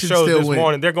shows this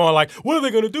morning they're going like, what are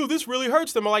they going to do? This really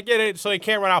hurts them. I'm like, so they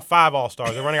can't run out 5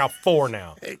 All-Stars. They're running out 4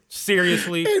 now.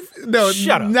 Seriously? No,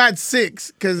 shut up. Not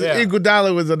 6 because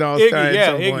Iguodala was an All-Star at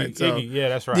some point. Iggy, yeah,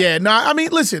 that's right. Yeah, no, I mean,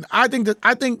 listen, I think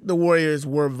the Warriors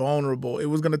were vulnerable. It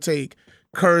was going to take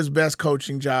Kerr's best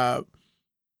coaching job,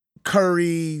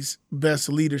 Curry's best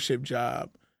leadership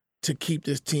job to keep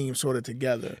this team sort of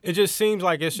together. It just seems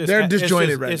like they're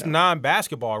disjointed right now. It's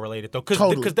non-basketball related though,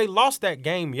 because they lost that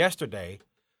game yesterday,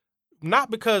 not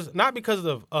because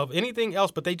of anything else,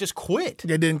 but they just quit.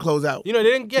 They didn't close out. They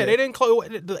didn't close.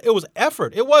 It was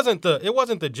effort. It wasn't the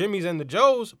Jimmys and the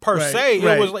Joes per se.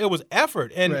 It was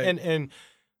effort and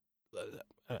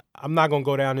I'm not gonna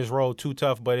go down this road too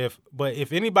tough, but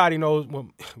if anybody knows,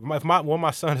 when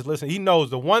my son is listening, he knows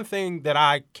the one thing that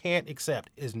I can't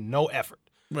accept is no effort.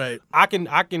 Right. I can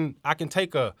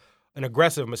take an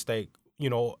aggressive mistake,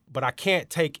 but I can't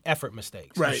take effort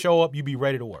mistakes. Right. You show up, you be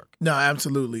ready to work. No,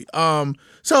 absolutely.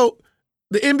 So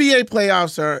the NBA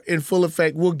playoffs are in full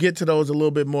effect. We'll get to those a little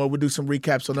bit more. We'll do some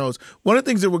recaps on those. One of the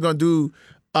things that we're gonna do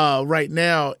right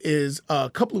now is a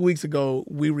couple of weeks ago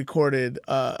we recorded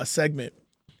a segment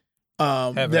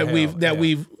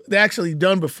we've actually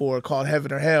done before called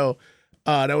Heaven or Hell.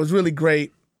 That was really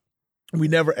great. We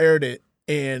never aired it,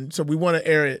 and so we want to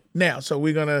air it now. So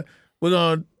we're gonna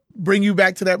bring you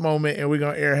back to that moment, and we're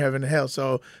gonna air Heaven or Hell.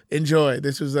 So enjoy.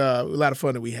 This was a lot of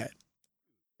fun that we had.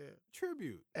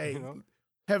 Tribute. Hey,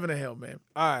 Heaven or Hell, man.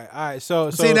 All right.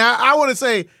 So see now, I want to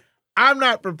say I'm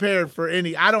not prepared for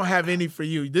any. I don't have any for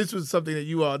you. This was something that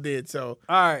you all did. So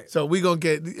all right. So we gonna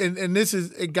get and this is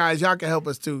guys. Y'all can help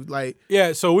us too.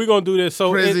 So we gonna do this.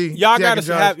 So Prizzy, y'all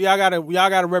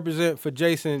gotta represent for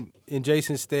Jason in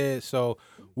Jason's stead. So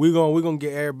we're gonna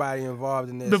get everybody involved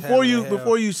in this. Before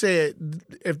you say it,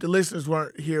 if the listeners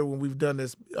weren't here when we've done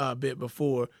this bit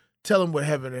before, tell them what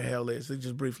Heaven or Hell is.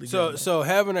 Just briefly. So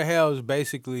Heaven or Hell is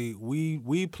basically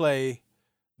we play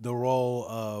the role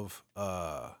of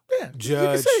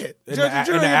judge in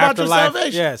the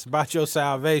afterlife. Yes, about your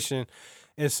salvation.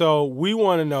 And so we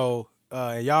want to know,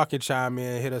 and y'all can chime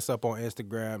in, hit us up on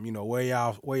Instagram,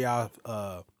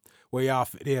 where y'all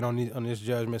fit in on this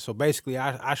judgment. So basically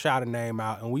I shout a name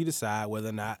out and we decide whether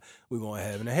or not we're going to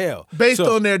Heaven or Hell. Based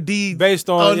on their deeds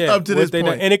up to this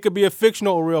point. And it could be a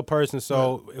fictional or real person.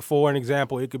 So for an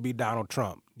example, it could be Donald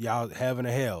Trump. Y'all Heaven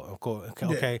or Hell, of course.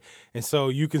 Okay. Yeah. And so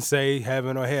you can say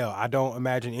Heaven or Hell. I don't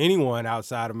imagine anyone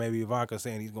outside of maybe Ivanka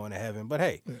saying he's going to heaven. But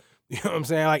hey, you know what I'm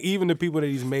saying? Like even the people that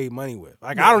he's made money with.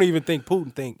 I don't even think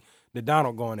Putin think that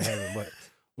Donald going to heaven, but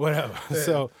whatever.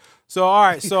 Yeah. So all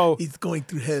right, so he's going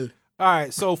through hell. All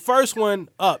right, so first one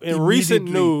up in recent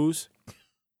news,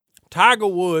 Tiger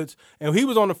Woods, and he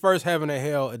was on the first Heaven or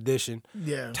Hell edition.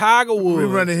 Yeah. Tiger Woods. We're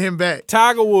running him back.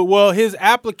 Tiger Woods, well, his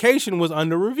application was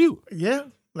under review. Yeah.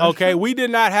 Okay, we did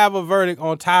not have a verdict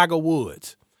on Tiger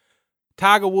Woods.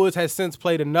 Tiger Woods has since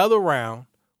played another round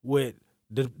with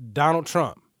Donald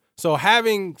Trump. So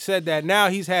having said that, now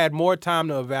he's had more time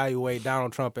to evaluate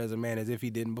Donald Trump as a man as if he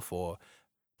didn't before.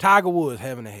 Tiger Woods,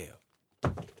 heaven or hell.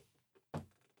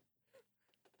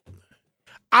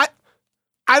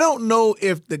 I don't know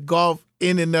if the golf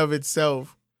in and of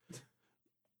itself.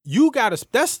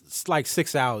 That's like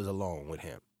 6 hours alone with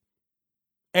him.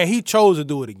 And he chose to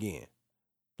do it again.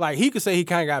 Like, he could say he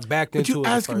kind of got backed into it. But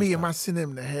you asking me, am I sending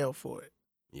him to hell for it?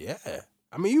 Yeah. Yeah.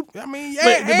 But then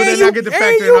I get the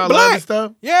factor in all the other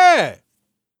stuff? Yeah.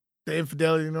 The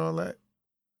infidelity and all that?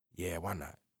 Yeah, why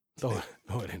not? Throw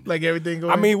it in. Like everything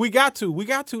going on? I mean, we got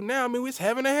to now. I mean, it's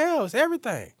heaven or hell. It's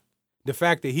everything. The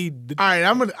fact that he. All right,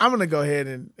 I'm gonna go ahead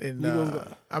and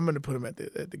I'm gonna put him at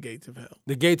the gates of hell.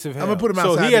 The gates of hell. I'm gonna put him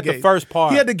outside. So he had the first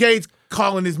part. He had the gates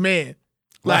calling his man,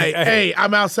 like, "Hey,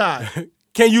 I'm outside.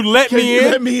 Can you let me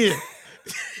in? Let me in."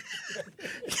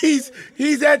 He's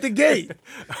at the gate.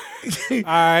 All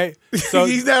right. So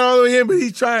he's not all the way in, but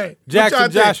he's trying.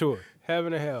 Jackson Joshua,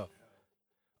 heaven or hell.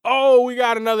 Oh, we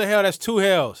got another hell. That's 2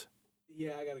 hells.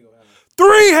 Yeah, I gotta go heaven.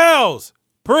 3 hells.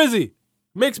 Prizzy,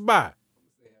 mixed by.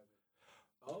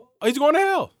 Oh, he's going to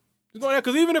hell. He's going to hell.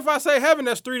 Because even if I say heaven,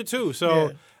 that's 3-2.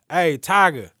 So, hey,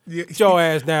 Tiger, get your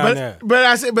ass down there.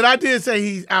 But I did say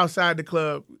he's outside the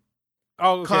club.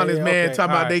 Oh, calling his man,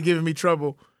 talking about they giving me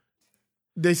trouble.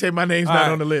 They say my name's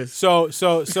not on the list. So, all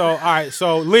right.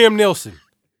 So, Liam Neeson.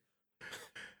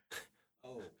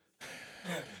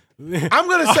 I'm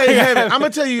gonna say heaven. I'm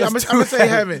gonna tell you. I'm gonna say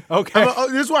heaven. Okay.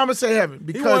 This is why I'm gonna say heaven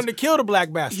because he wanted to kill the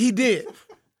black bastard. He did.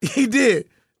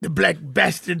 The black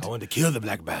bastard. I wanted to kill the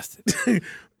black bastard.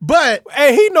 But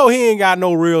hey, he know he ain't got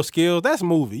no real skills. That's a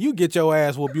movie. You get your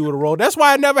ass whooped, you would have rolled. That's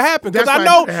why it never happened. Because I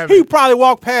know he probably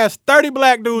walked past 30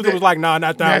 black dudes and was like, nah,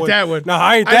 not that one. No,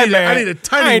 I ain't that man. I need a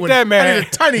tiny one. That man. I need a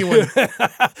tiny one.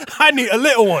 I need a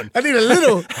little one. I need a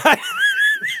little.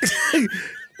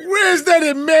 Where's that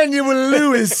Emmanuel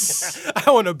Lewis?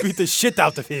 I want to beat the shit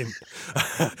out of him.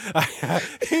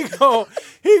 He gonna.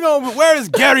 Where is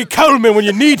Gary Coleman when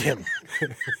you need him?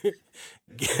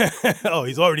 Oh,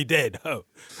 he's already dead. Oh,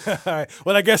 all right.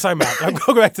 Well, I guess I'm out. I'm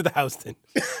going back to the house then.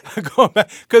 I'm going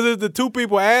back because if the 2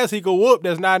 people ass he could whoop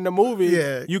that's not in the movie.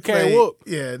 Yeah, you can't whoop.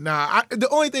 Yeah, nah. The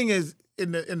only thing is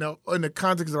in the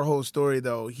context of the whole story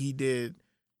though, he did.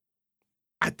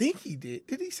 I think he did.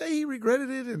 Did he say he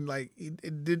regretted it and like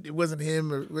it wasn't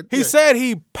him or what? He said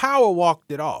he power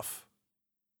walked it off.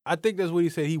 I think that's what he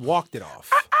said. He walked it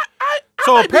off.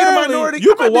 So apparently,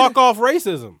 you could walk off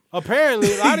racism.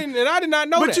 Apparently, I did not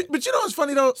know that. But you know what's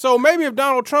funny though? So maybe if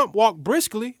Donald Trump walked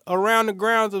briskly around the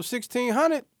grounds of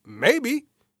 1600, maybe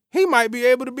he might be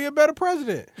able to be a better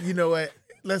president. You know what?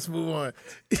 Let's move on.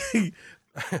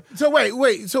 So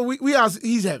wait. So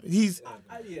he's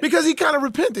because he kind of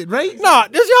repented, right? No,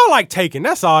 this y'all like Taken.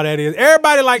 That's all that is.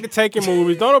 Everybody like the Taken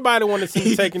movies. Don't nobody want to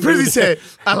see Taken movies. Prizzy said,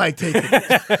 "I like Taken."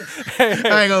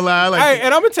 I ain't gonna lie. I like. Hey,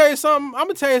 and I'm gonna tell you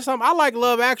something. I like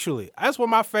Love Actually. That's one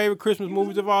of my favorite Christmas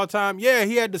movies of all time. Yeah,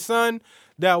 he had the son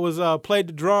that was played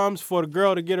the drums for the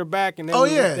girl to get her back, and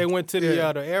they went to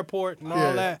the airport and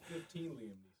all that. 15 Liam.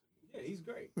 Yeah, he's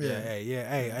great. Yeah.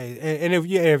 Hey. And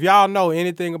if y'all know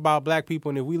anything about black people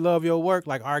and if we love your work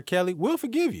like R. Kelly, we'll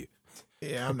forgive you.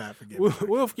 Yeah, I'm not forgiving.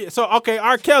 We'll forgive. So, okay,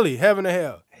 R. Kelly, heaven or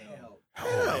hell?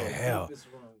 Hell.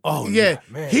 Oh, yeah.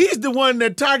 Man. He's the one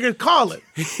that Tiger's calling.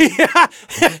 Hey,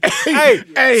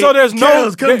 so there's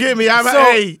Kells, come get me. I'm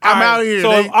out here.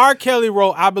 So if R. Kelly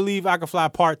wrote I Believe I Can Fly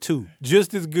Part 2,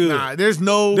 just as good. Nah, there's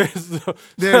no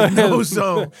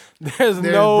song. There's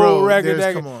no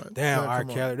record. Come on. Damn, R.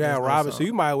 Kelly. Damn, Robert. So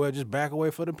you might well just back away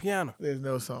for the piano. There's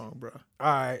no song, bro.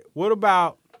 All right. What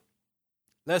about,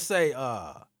 let's say,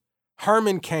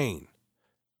 Herman Cain?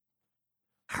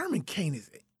 Herman Cain is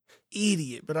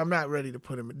idiot, but I'm not ready to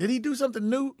put him in. Did he do something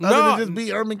new No, other than just be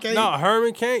Herman Cain? No,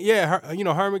 Herman Cain. Yeah,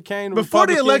 Herman Cain. Before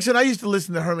the election, I used to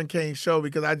listen to Herman Cain's show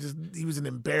because he was an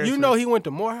embarrassment. You know he went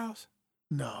to Morehouse?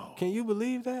 No. Can you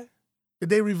believe that? Did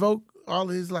they revoke all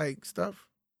his stuff?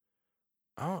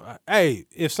 Hey,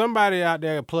 if somebody out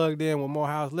there plugged in with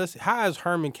Morehouse, how is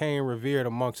Herman Cain revered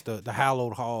amongst the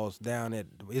hallowed halls down at?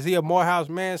 Is he a Morehouse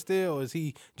man still, or is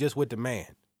he just with the man?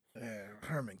 Yeah,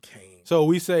 Herman Cain. So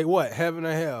we say what, heaven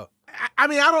or hell? I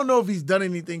mean, I don't know if he's done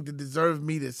anything to deserve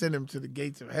me to send him to the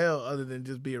gates of hell, other than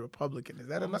just be a Republican. Is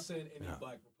that enough? Send any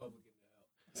black Republican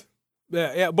to Yeah,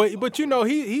 hell. yeah, but you know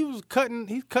he was cutting.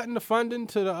 He's cutting the funding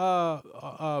to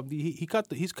the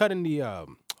he's cutting the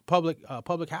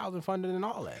public housing funding and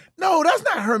all that. No, that's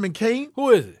not Herman Cain. Who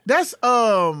is it? That's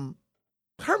Herman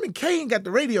Cain got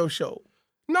the radio show.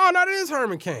 No, that is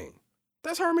Herman Cain.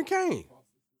 That's Herman Cain.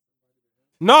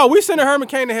 No, we sending Herman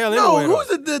Cain to hell anyway. No,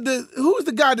 who's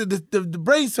the guy the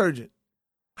brain surgeon?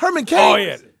 Herman Cain. Oh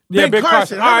yeah, Yeah, Ben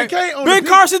Carson. Herman Cain owned Ben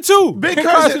Carson too. Ben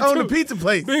Carson owned the pizza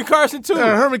place. Ben Carson too.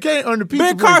 Herman Cain owned the pizza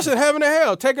place. Ben Carson, heaven and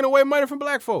hell, taking away money from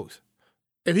black folks.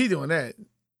 If he doing that,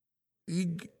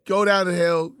 you go down to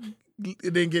hell and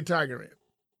then get Tiger in.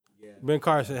 Ben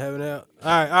Carson, heaven and hell.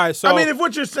 All right. So I mean, if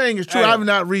what you're saying is true, I have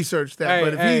not researched that.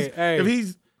 But if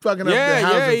he's fucking up the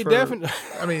housing he for, definitely.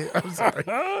 I mean, I'm sorry.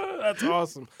 That's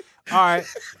awesome. All right.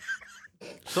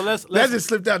 So let's that just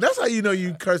slipped out. That's how you know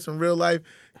you curse in real life,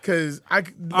 because I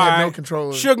have no control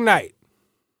of it. Suge Knight.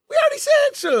 We already said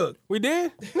Suge. We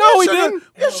did? No, we didn't.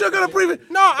 Yeah, Suge on a previous.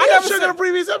 No, I never Suge said on a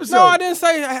previous episode. No, I didn't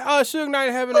say Suge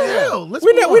Knight heaven and hell. Let's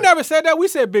we move on. never said that. We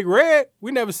said Big Red.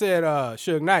 We never said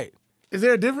Suge Knight. Is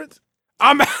there a difference?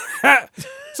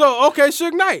 So okay,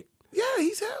 Suge Knight. Yeah,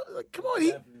 he's like, come on.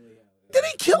 Did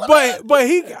he kill him? But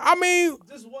he. I mean,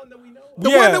 This one that we know. The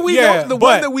one that we know. The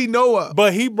one that we know of.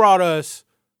 But he brought us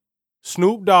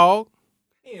Snoop Dogg.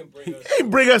 He didn't bring us. He didn't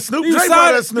bring us Snoop. Dre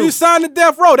brought us Snoop. He signed the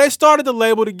Death Row. They started the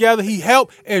label together. He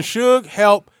helped, and Suge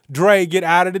helped Dre get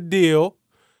out of the deal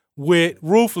with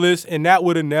Ruthless, and that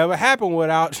would have never happened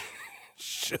without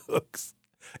Suge's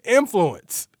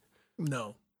influence.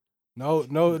 No. No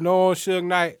Suge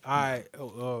Knight.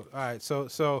 All right.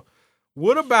 So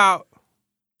what about?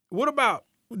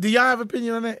 Do y'all have an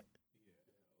opinion on that?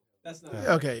 That's not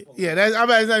Okay. Yeah, that's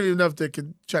not even enough to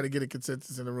try to get a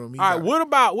consensus in the room. All right. What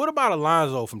about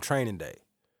Alonzo from Training Day?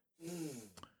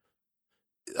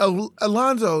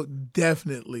 Alonzo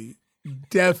definitely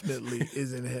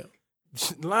is in hell.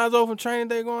 Alonzo from Training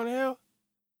Day going to hell?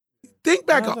 Think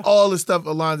back on all the stuff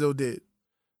Alonzo did.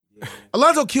 Yeah.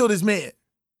 Alonzo killed his man.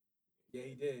 Yeah,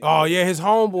 he did. Oh yeah, his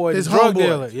homeboy, His the drug homeboy.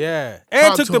 dealer. Yeah, and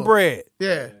Talk took to the him. bread.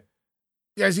 Yeah.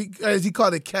 As he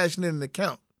called it, cashing in an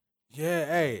account. Yeah,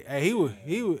 hey, he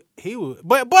was,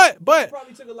 but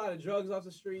Probably took a lot of drugs off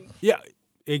the street. yeah,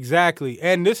 exactly.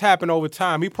 And this happened over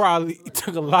time. He probably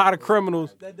took a lot of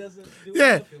criminals. That doesn't do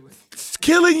Yeah. nothing with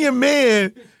Killing your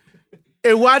man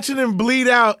and watching him bleed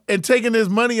out and taking his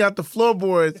money out the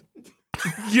floorboards.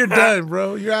 You're done,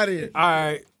 bro. You're out of here. All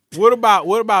right, what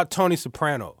about Tony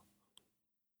Soprano?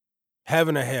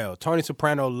 Heaven or hell? Tony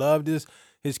Soprano loved his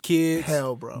kids.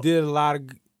 Hell, bro. Did a lot of.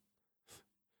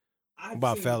 I've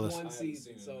About seen fellas. one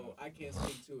season, so I can't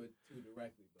speak to it too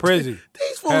directly. Prizzy.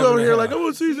 These fools Heaven over or here hell? like, I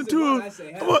want season Season one, two. I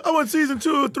say I want season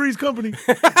 2 of Three's Company.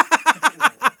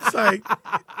 It's like,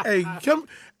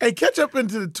 hey, catch up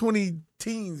into the 20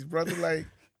 teens, brother. Like,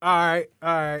 All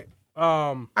right.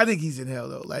 I think he's in hell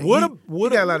though. Like, What he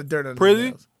got a lot of dirt on his Prizzy?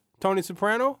 nails. Tony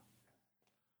Soprano.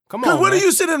 Come Cause on, what man. do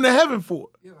you send him to heaven for?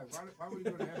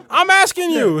 I'm asking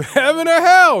you, heaven or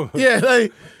hell? Yeah,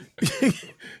 like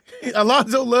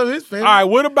Alonzo love his family. All right,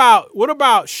 what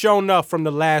about Sho'nuff from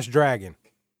The Last Dragon?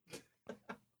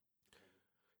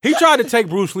 He tried to take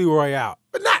Bruce Leroy out,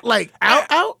 But not like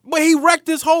out. but he wrecked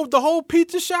the whole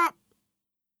pizza shop.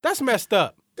 That's messed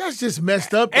up. That's just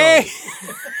messed up though. Hey,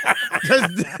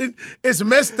 It's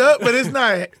messed up, but it's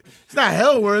not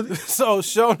hell worthy. so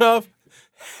Sho'nuff,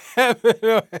 heaven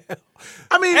or hell?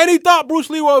 I mean, And he thought Bruce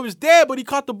Leroy was dead, but he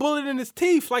caught the bullet in his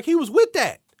teeth, like he was with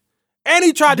that. And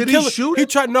he tried Did to he kill him. shoot He him?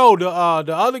 tried. No, the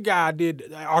other guy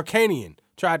did. Arcanian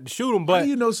tried to shoot him, how but do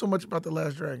you know so much about The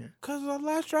Last Dragon? because The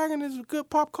Last Dragon is good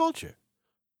pop culture.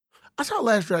 I saw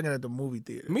Last Dragon at the movie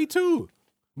theater. Me too.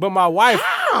 But my wife,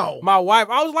 How? I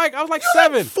was like You're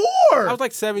 7. Like 4. I was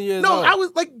like 7 years no, old. I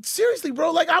was like seriously,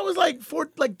 bro. Like I was like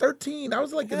 13. I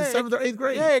was like in the 7th or 8th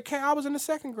grade. Yeah, I was in the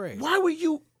 2nd grade. Why were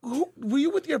you? Were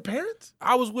you with your parents?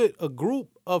 I was with a group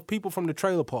of people from the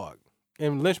trailer park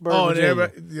in Lynchburg, Oh,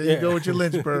 Virginia. there you go with your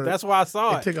Lynchburg. That's why I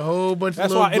saw They it. took a whole bunch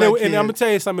That's of why, little and, black I'm gonna kids.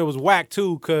 tell you something. It was whack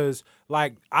too, cause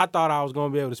like I thought I was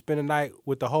gonna be able to spend the night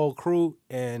with the whole crew,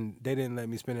 and they didn't let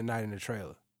me spend the night in the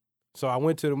trailer. So I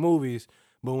went to the movies,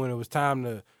 but when it was time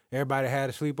to everybody had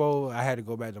a sleepover, I had to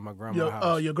go back to my grandma's house.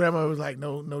 Oh, your grandma was like,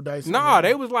 no dice. Nah,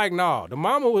 they was like, nah. The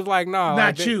mama was like, nah.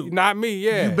 Not like, you. Not me,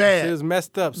 yeah. You bad. It was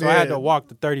messed up. So I had Yeah. to walk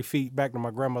the 30 feet back to my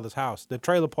grandmother's house. The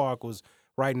trailer park was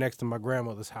right next to my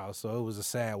grandmother's house, so it was a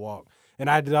sad walk. And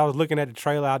I was looking at the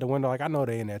trailer out the window like, I know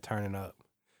they in there turning up.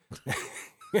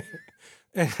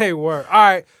 And they were. All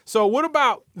right, so what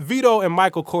about Vito and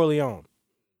Michael Corleone?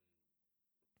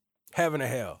 Heaven or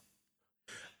hell?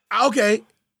 Okay.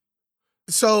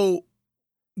 So,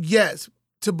 yes,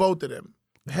 to both of them.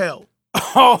 Hell.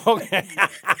 Oh, okay.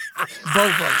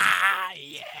 Both of them.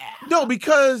 Yeah. No,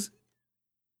 because,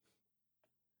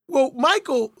 well,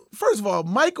 Michael, first of all,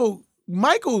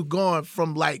 Michael's gone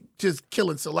from like just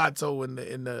killing Salazzo in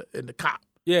the cop.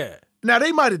 Yeah. Now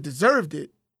they might have deserved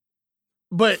it,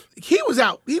 but he was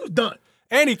out. He was done.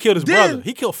 And he killed his Then- brother.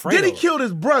 He killed Fredo. Then he killed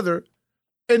his brother,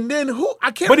 and then who?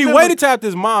 I can't. But he remember. waited till after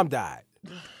his mom died.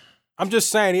 I'm just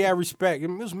saying he had respect. It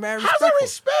was mad respect. How's that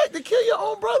respect to kill your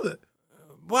own brother?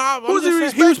 Well, Who's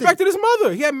he he respected his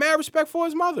mother. He had mad respect for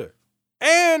his mother.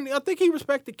 And I think he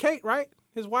respected Kate, right?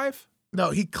 His wife.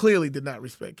 No, he clearly did not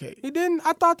respect Kate. He didn't.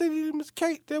 I thought that it was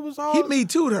Kate. That was all. He Me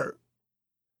Too'd her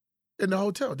in the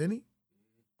hotel, didn't he?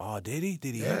 Oh, did he?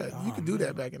 Did he? Yeah, Oh, you could do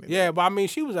that back in the day. Yeah, but I mean,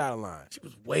 she was out of line. She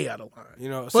was way out of line. You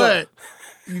know, But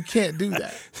you can't do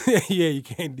that. yeah, you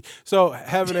can't. So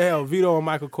heaven or hell, Vito and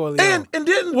Michael Corleone. And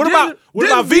didn't what didn't- about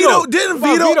didn't Vito? Didn't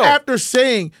What about Vito, Vito? after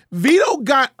saying, Vito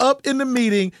got up in the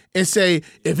meeting and say,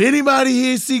 if anybody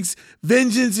here seeks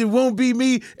vengeance, it won't be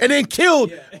me, and then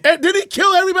killed. And did he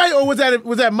kill everybody, or was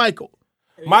that Michael?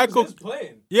 Michael, It was his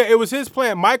plan. yeah, it was his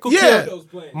plan. Michael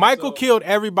Yeah. killed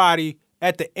everybody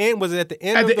at the end. Was it at the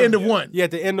end? At of the the end of one. Yeah,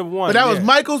 at the end of one. But that was yeah.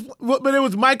 Michael's. But it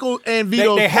was Michael and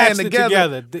Vito's They plan hatched it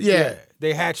together. Yeah,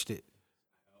 they hatched it.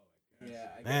 Yeah,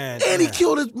 Man,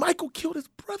 And Michael killed his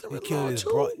brother-in-law he killed his too.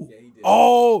 brother.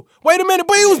 Oh, wait a minute!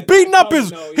 But he was beating up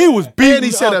his. no, He was beating. And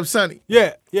he set up Sonny.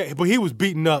 Yeah, but he was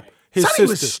beating up his Sonny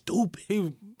sister. was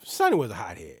stupid. Sonny was a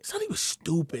hothead. Sonny was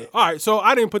stupid. All right, so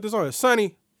I didn't put this on it.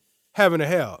 Sonny, heaven or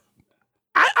hell.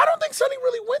 I don't think Sonny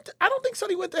really went. I don't think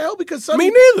Sonny went to hell because Sonny.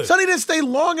 Me neither. Sonny didn't stay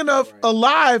long enough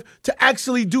alive to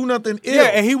actually do nothing ill. Yeah,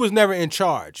 and he was never in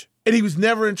charge. And he was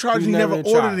never in charge. He never in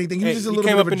ordered charge. anything. He was just a He little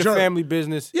came bit up of a in jerk. the family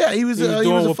business. Yeah, he was He was a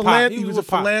doing what Pop- he was a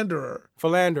philanderer.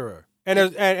 Philanderer. And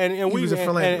He we was a and-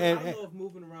 philanderer. and- I don't know if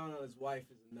moving around on his wife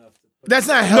is enough. To put That's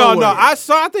not hell. No,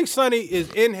 worthy. I think Sonny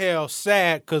is in hell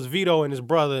sad because Vito and his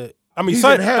brother. I mean, He's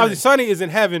Sonny, in heaven. Sonny is in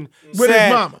heaven With his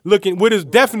sad, mama. looking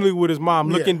definitely with his mom,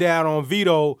 looking down on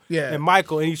Vito Yeah. and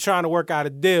Michael, and he's trying to work out a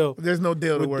deal There's no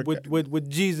deal to work. out. with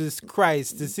Jesus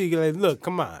Christ to see. Like, look,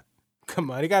 come on,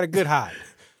 he got a good hide.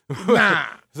 Nah.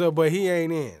 So, but he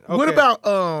ain't in. Okay. What about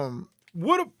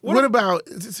What about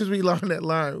since we learned that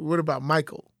line? What about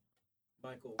Michael?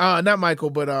 Michael. Not Michael,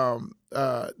 but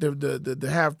the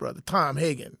half brother Tom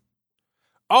Hagen.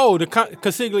 Oh, the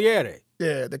Consigliere.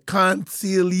 Yeah, the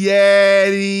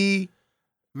consigliere.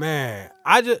 Man,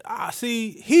 I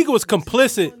see he was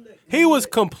complicit. He was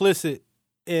complicit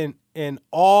in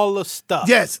all the stuff.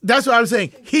 Yes, that's what I was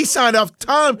saying. He signed off.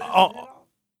 Tom.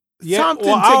 Yeah, Tom didn't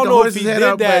I take don't the know if horse's he head did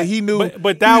up, that, but he knew.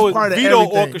 But that he was part of Vito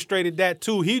everything. orchestrated that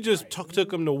too. He just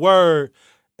took him the word,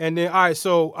 and then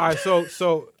so I'm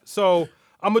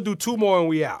gonna do two more and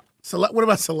we out. What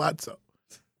about Salazzo?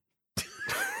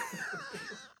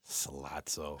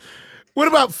 Salazzo. What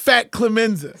about Fat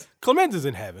Clemenza? Clemenza's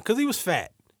in heaven because he was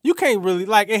fat. You can't really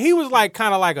and he was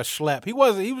kind of like a schlep. He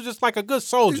wasn't. He was just like a good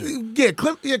soldier. Yeah,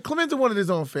 Clemenza wanted his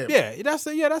own family. Yeah,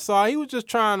 that's all. He was just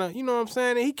trying to, you know what I'm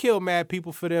saying? And he killed mad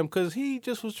people for them because he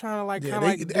just was trying to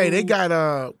They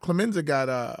got Clemenza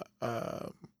got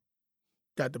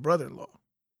the brother-in-law.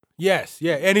 Yes,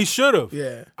 yeah, and he should have.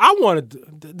 Yeah. I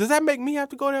wanted. Does that make me have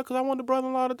to go there because I want the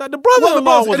brother-in-law to die? The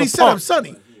brother-in-law was and he a set up punk.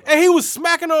 Sonny. And he was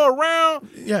smacking her around.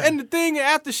 Yeah. And the thing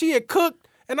after she had cooked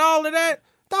and all of that,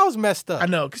 that was messed up. I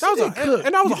know, 'cause that she was didn't cook.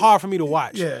 and that was hard for me to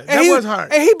watch. Yeah, and that was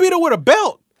hard. And he beat her with a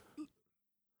belt.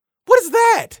 What is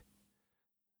that?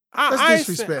 That's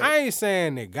disrespect. I ain't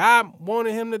saying that God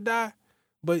wanted him to die,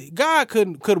 but God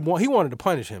could he wanted to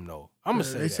punish him though. I'm gonna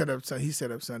say that. He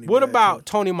set up Sonny. What bad, about too.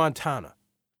 Tony Montana?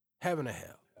 Heaven or hell?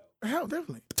 Hell,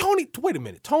 definitely. Tony, wait a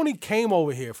minute. Tony came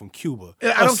over here from Cuba,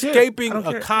 Yeah, I don't care. escaping I don't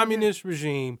care. a communist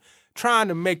regime, trying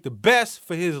to make the best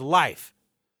for his life.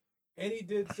 And he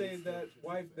did say that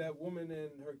woman and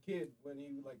her kid, when he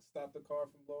stopped the car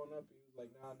from blowing up, he was like,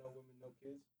 "Nah, no women, no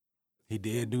kids." He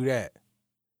did do that.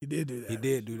 He did do that. He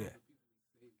did do that.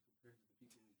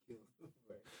 Those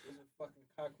are fucking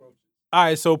cockroaches. All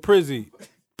right, so Prizzy,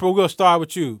 we're gonna start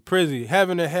with you. Prizzy,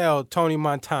 heaven or hell, Tony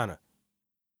Montana.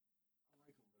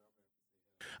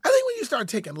 I think when you start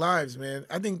taking lives, man,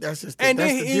 I think that's just And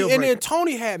that's then the deal and breaker. then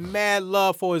Tony had mad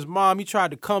love for his mom. He tried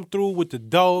to come through with the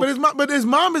dough. But his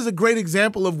mom is a great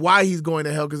example of why he's going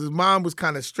to hell because his mom was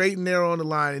kind of straight and narrow on the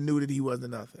line and knew that he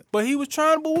wasn't nothing. But he was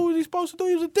trying. But what was he supposed to do?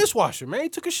 He was a dishwasher, man. He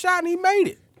took a shot and he made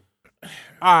it.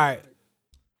 All right,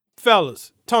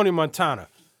 fellas. Tony Montana,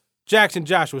 Jackson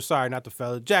Joshua. Sorry, not the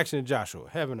fellas. Jackson and Joshua.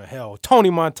 Heaven or hell?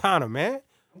 Tony Montana, man.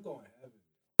 I'm going heaven.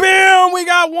 Bam! We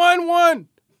got 1-1.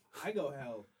 I go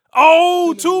hell.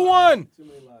 Oh, 2-1. Too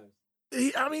many lives.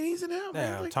 He's in hell.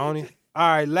 man. Damn, Like, Tony. All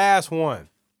right, last one.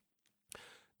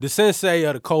 The sensei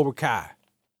of the Cobra Kai,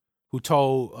 who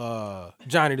told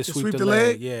Johnny to sweep the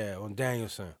leg. Yeah, on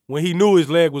Danielson. When he knew his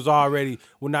leg was already,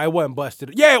 well, no, it wasn't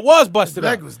busted. Yeah, it was busted The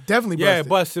up. leg was definitely busted. Yeah, it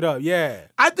busted up, yeah.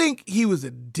 I think he was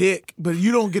a dick, but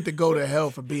you don't get to go to hell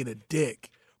for being a dick.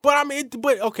 But I mean,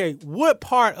 okay, what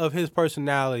part of his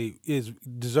personality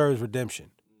deserves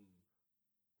redemption?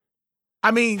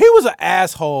 I mean, he was an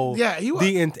asshole. Yeah, he was.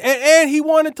 And he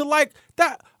wanted to like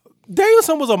that.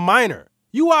 Danielson was a minor.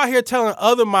 You out here telling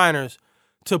other minors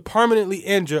to permanently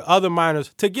injure other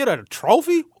minors to get a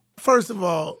trophy? First of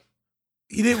all,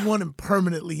 he didn't want him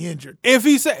permanently injured. If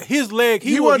he said his leg,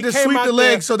 he wanted to sweep the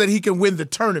leg so that he can win the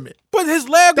tournament. But his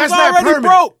leg was already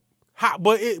broke.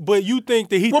 But you think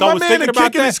that he was thinking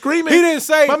about that? Screaming, he didn't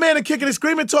say. My man in Kicking and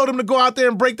Screaming told him to go out there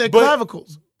and break their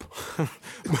clavicles.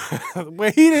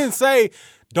 When he didn't say,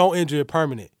 don't injure it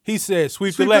permanent. He said,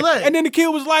 sweep the leg. And then the kid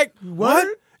was like, what?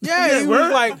 Yeah, he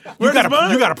was like, you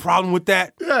got a problem with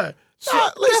that? Yeah.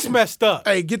 That's messed up.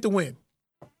 Hey, get the win.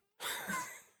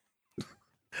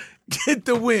 Get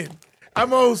the win.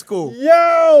 I'm old school.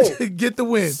 Yo! Get the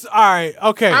win. All right,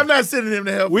 okay. I'm not sending him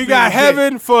to help. We got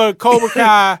heaven for Cobra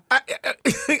Kai.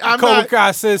 Cobra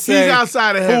Kai Sensei. He's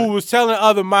outside of heaven. Who was telling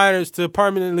other minors to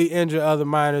permanently injure other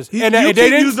minors. They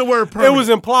didn't use the word permanent. It was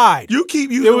implied. You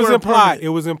keep using the word permanent. It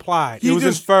was implied. It was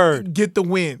inferred. Get the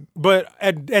win. But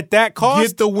at that cost.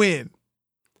 Get the win.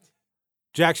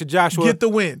 Jackson Joshua. Get the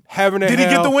win. Heaven and Did he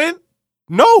get the win?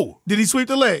 No. Did he sweep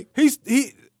the leg?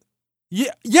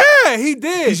 Yeah, he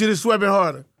did. He should have swept it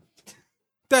harder.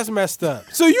 That's messed up.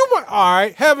 So you might, all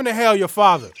right, heaven and hell, your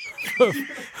father. That's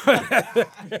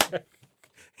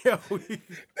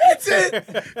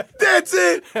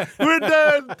it. We're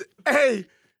done. Hey,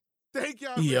 thank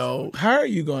y'all. Yo, how are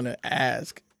you going to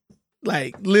ask?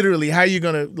 Like, literally, how are you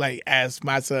going to, like, ask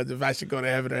my sons if I should go to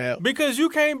heaven or hell? Because you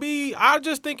can't be, I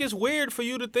just think it's weird for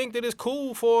you to think that it's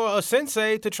cool for a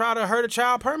sensei to try to hurt a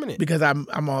child permanent. Because I'm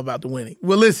all about the winning.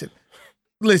 Well, listen.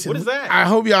 What is that? I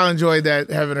hope y'all enjoyed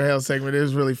that Heaven or Hell segment. It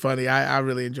was really funny. I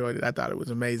really enjoyed it. I thought it was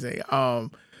amazing.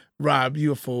 Rob,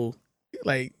 you a fool.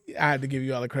 Like, I had to give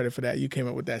you all the credit for that. You came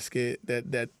up with that skit,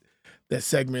 that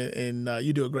segment, and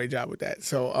you do a great job with that.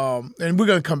 So, and we're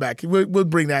gonna come back. We'll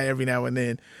bring that every now and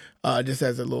then, just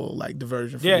as a little like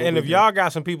diversion. Yeah, and if y'all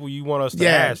got some people you want us to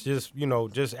ask, just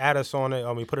add us on it.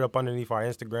 I mean, put it up underneath our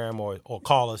Instagram or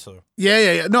call us.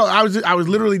 Yeah. No, I was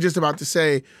literally just about to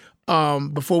say.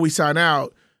 Before we sign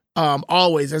out,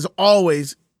 as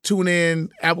always, tune in,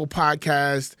 Apple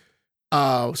Podcast,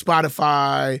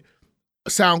 Spotify,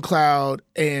 SoundCloud,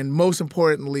 and most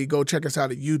importantly, go check us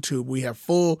out at YouTube. We have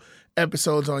full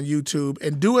episodes on YouTube.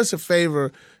 And do us a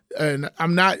favor, and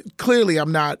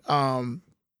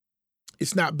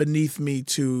it's not beneath me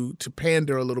to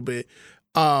pander a little bit.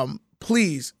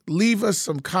 Please leave us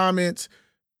some comments.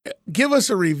 Give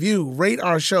us a review. Rate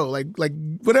our show. Like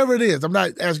whatever it is. I'm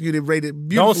not asking you to rate it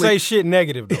beautifully. Don't say shit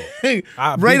negative, though.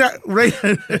 rate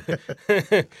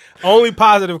Only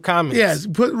positive comments. Yes.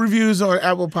 Put reviews on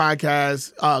Apple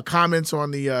Podcasts, comments on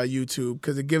the YouTube,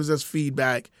 because it gives us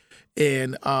feedback.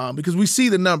 And because we see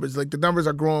the numbers. Like, the numbers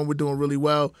are growing. We're doing really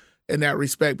well in that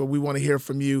respect, but we want to hear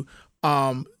from you.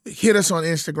 Hit us on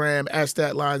Instagram at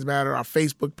StatLines Matter, our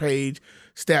Facebook page,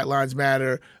 StatLines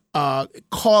Matter.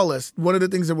 Call us. One of the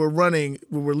things that we're running,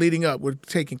 when we're leading up, we're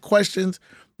taking questions,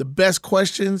 the best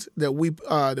questions that we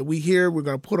hear, we're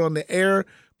going to put on the air,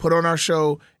 put on our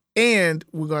show, and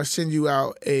we're going to send you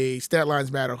out a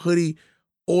StatLines Matter hoodie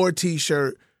or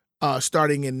T-shirt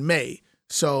starting in May.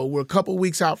 So we're a couple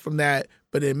weeks out from that,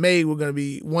 but in May we're going to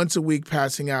be once a week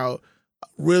passing out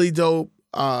really dope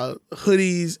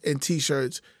hoodies and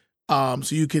T-shirts, so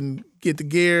you can get the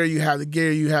gear. You have the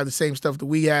gear. You have the same stuff that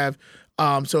we have.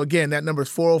 So again, that number is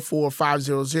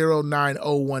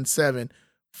 404-500-9017,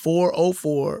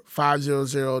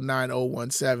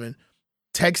 404-500-9017.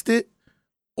 Text it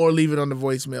or leave it on the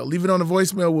voicemail. Leave it on the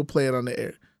voicemail. We'll play it on the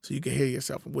air so you can hear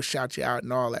yourself, and we'll shout you out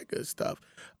and all that good stuff.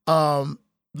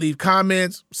 Leave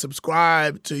comments,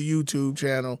 subscribe to YouTube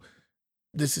channel.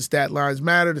 This is StatLines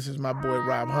Matter. This is my boy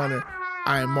Rob Hunter.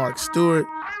 I am Mark Stewart.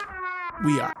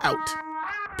 We are out.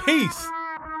 Peace.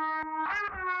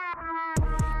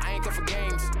 For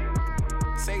games,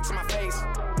 say it to my face,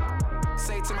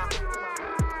 say it to my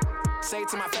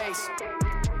face.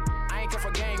 I ain't come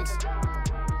for games,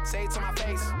 say it to my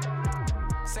face,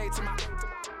 say it to my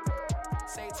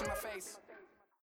face.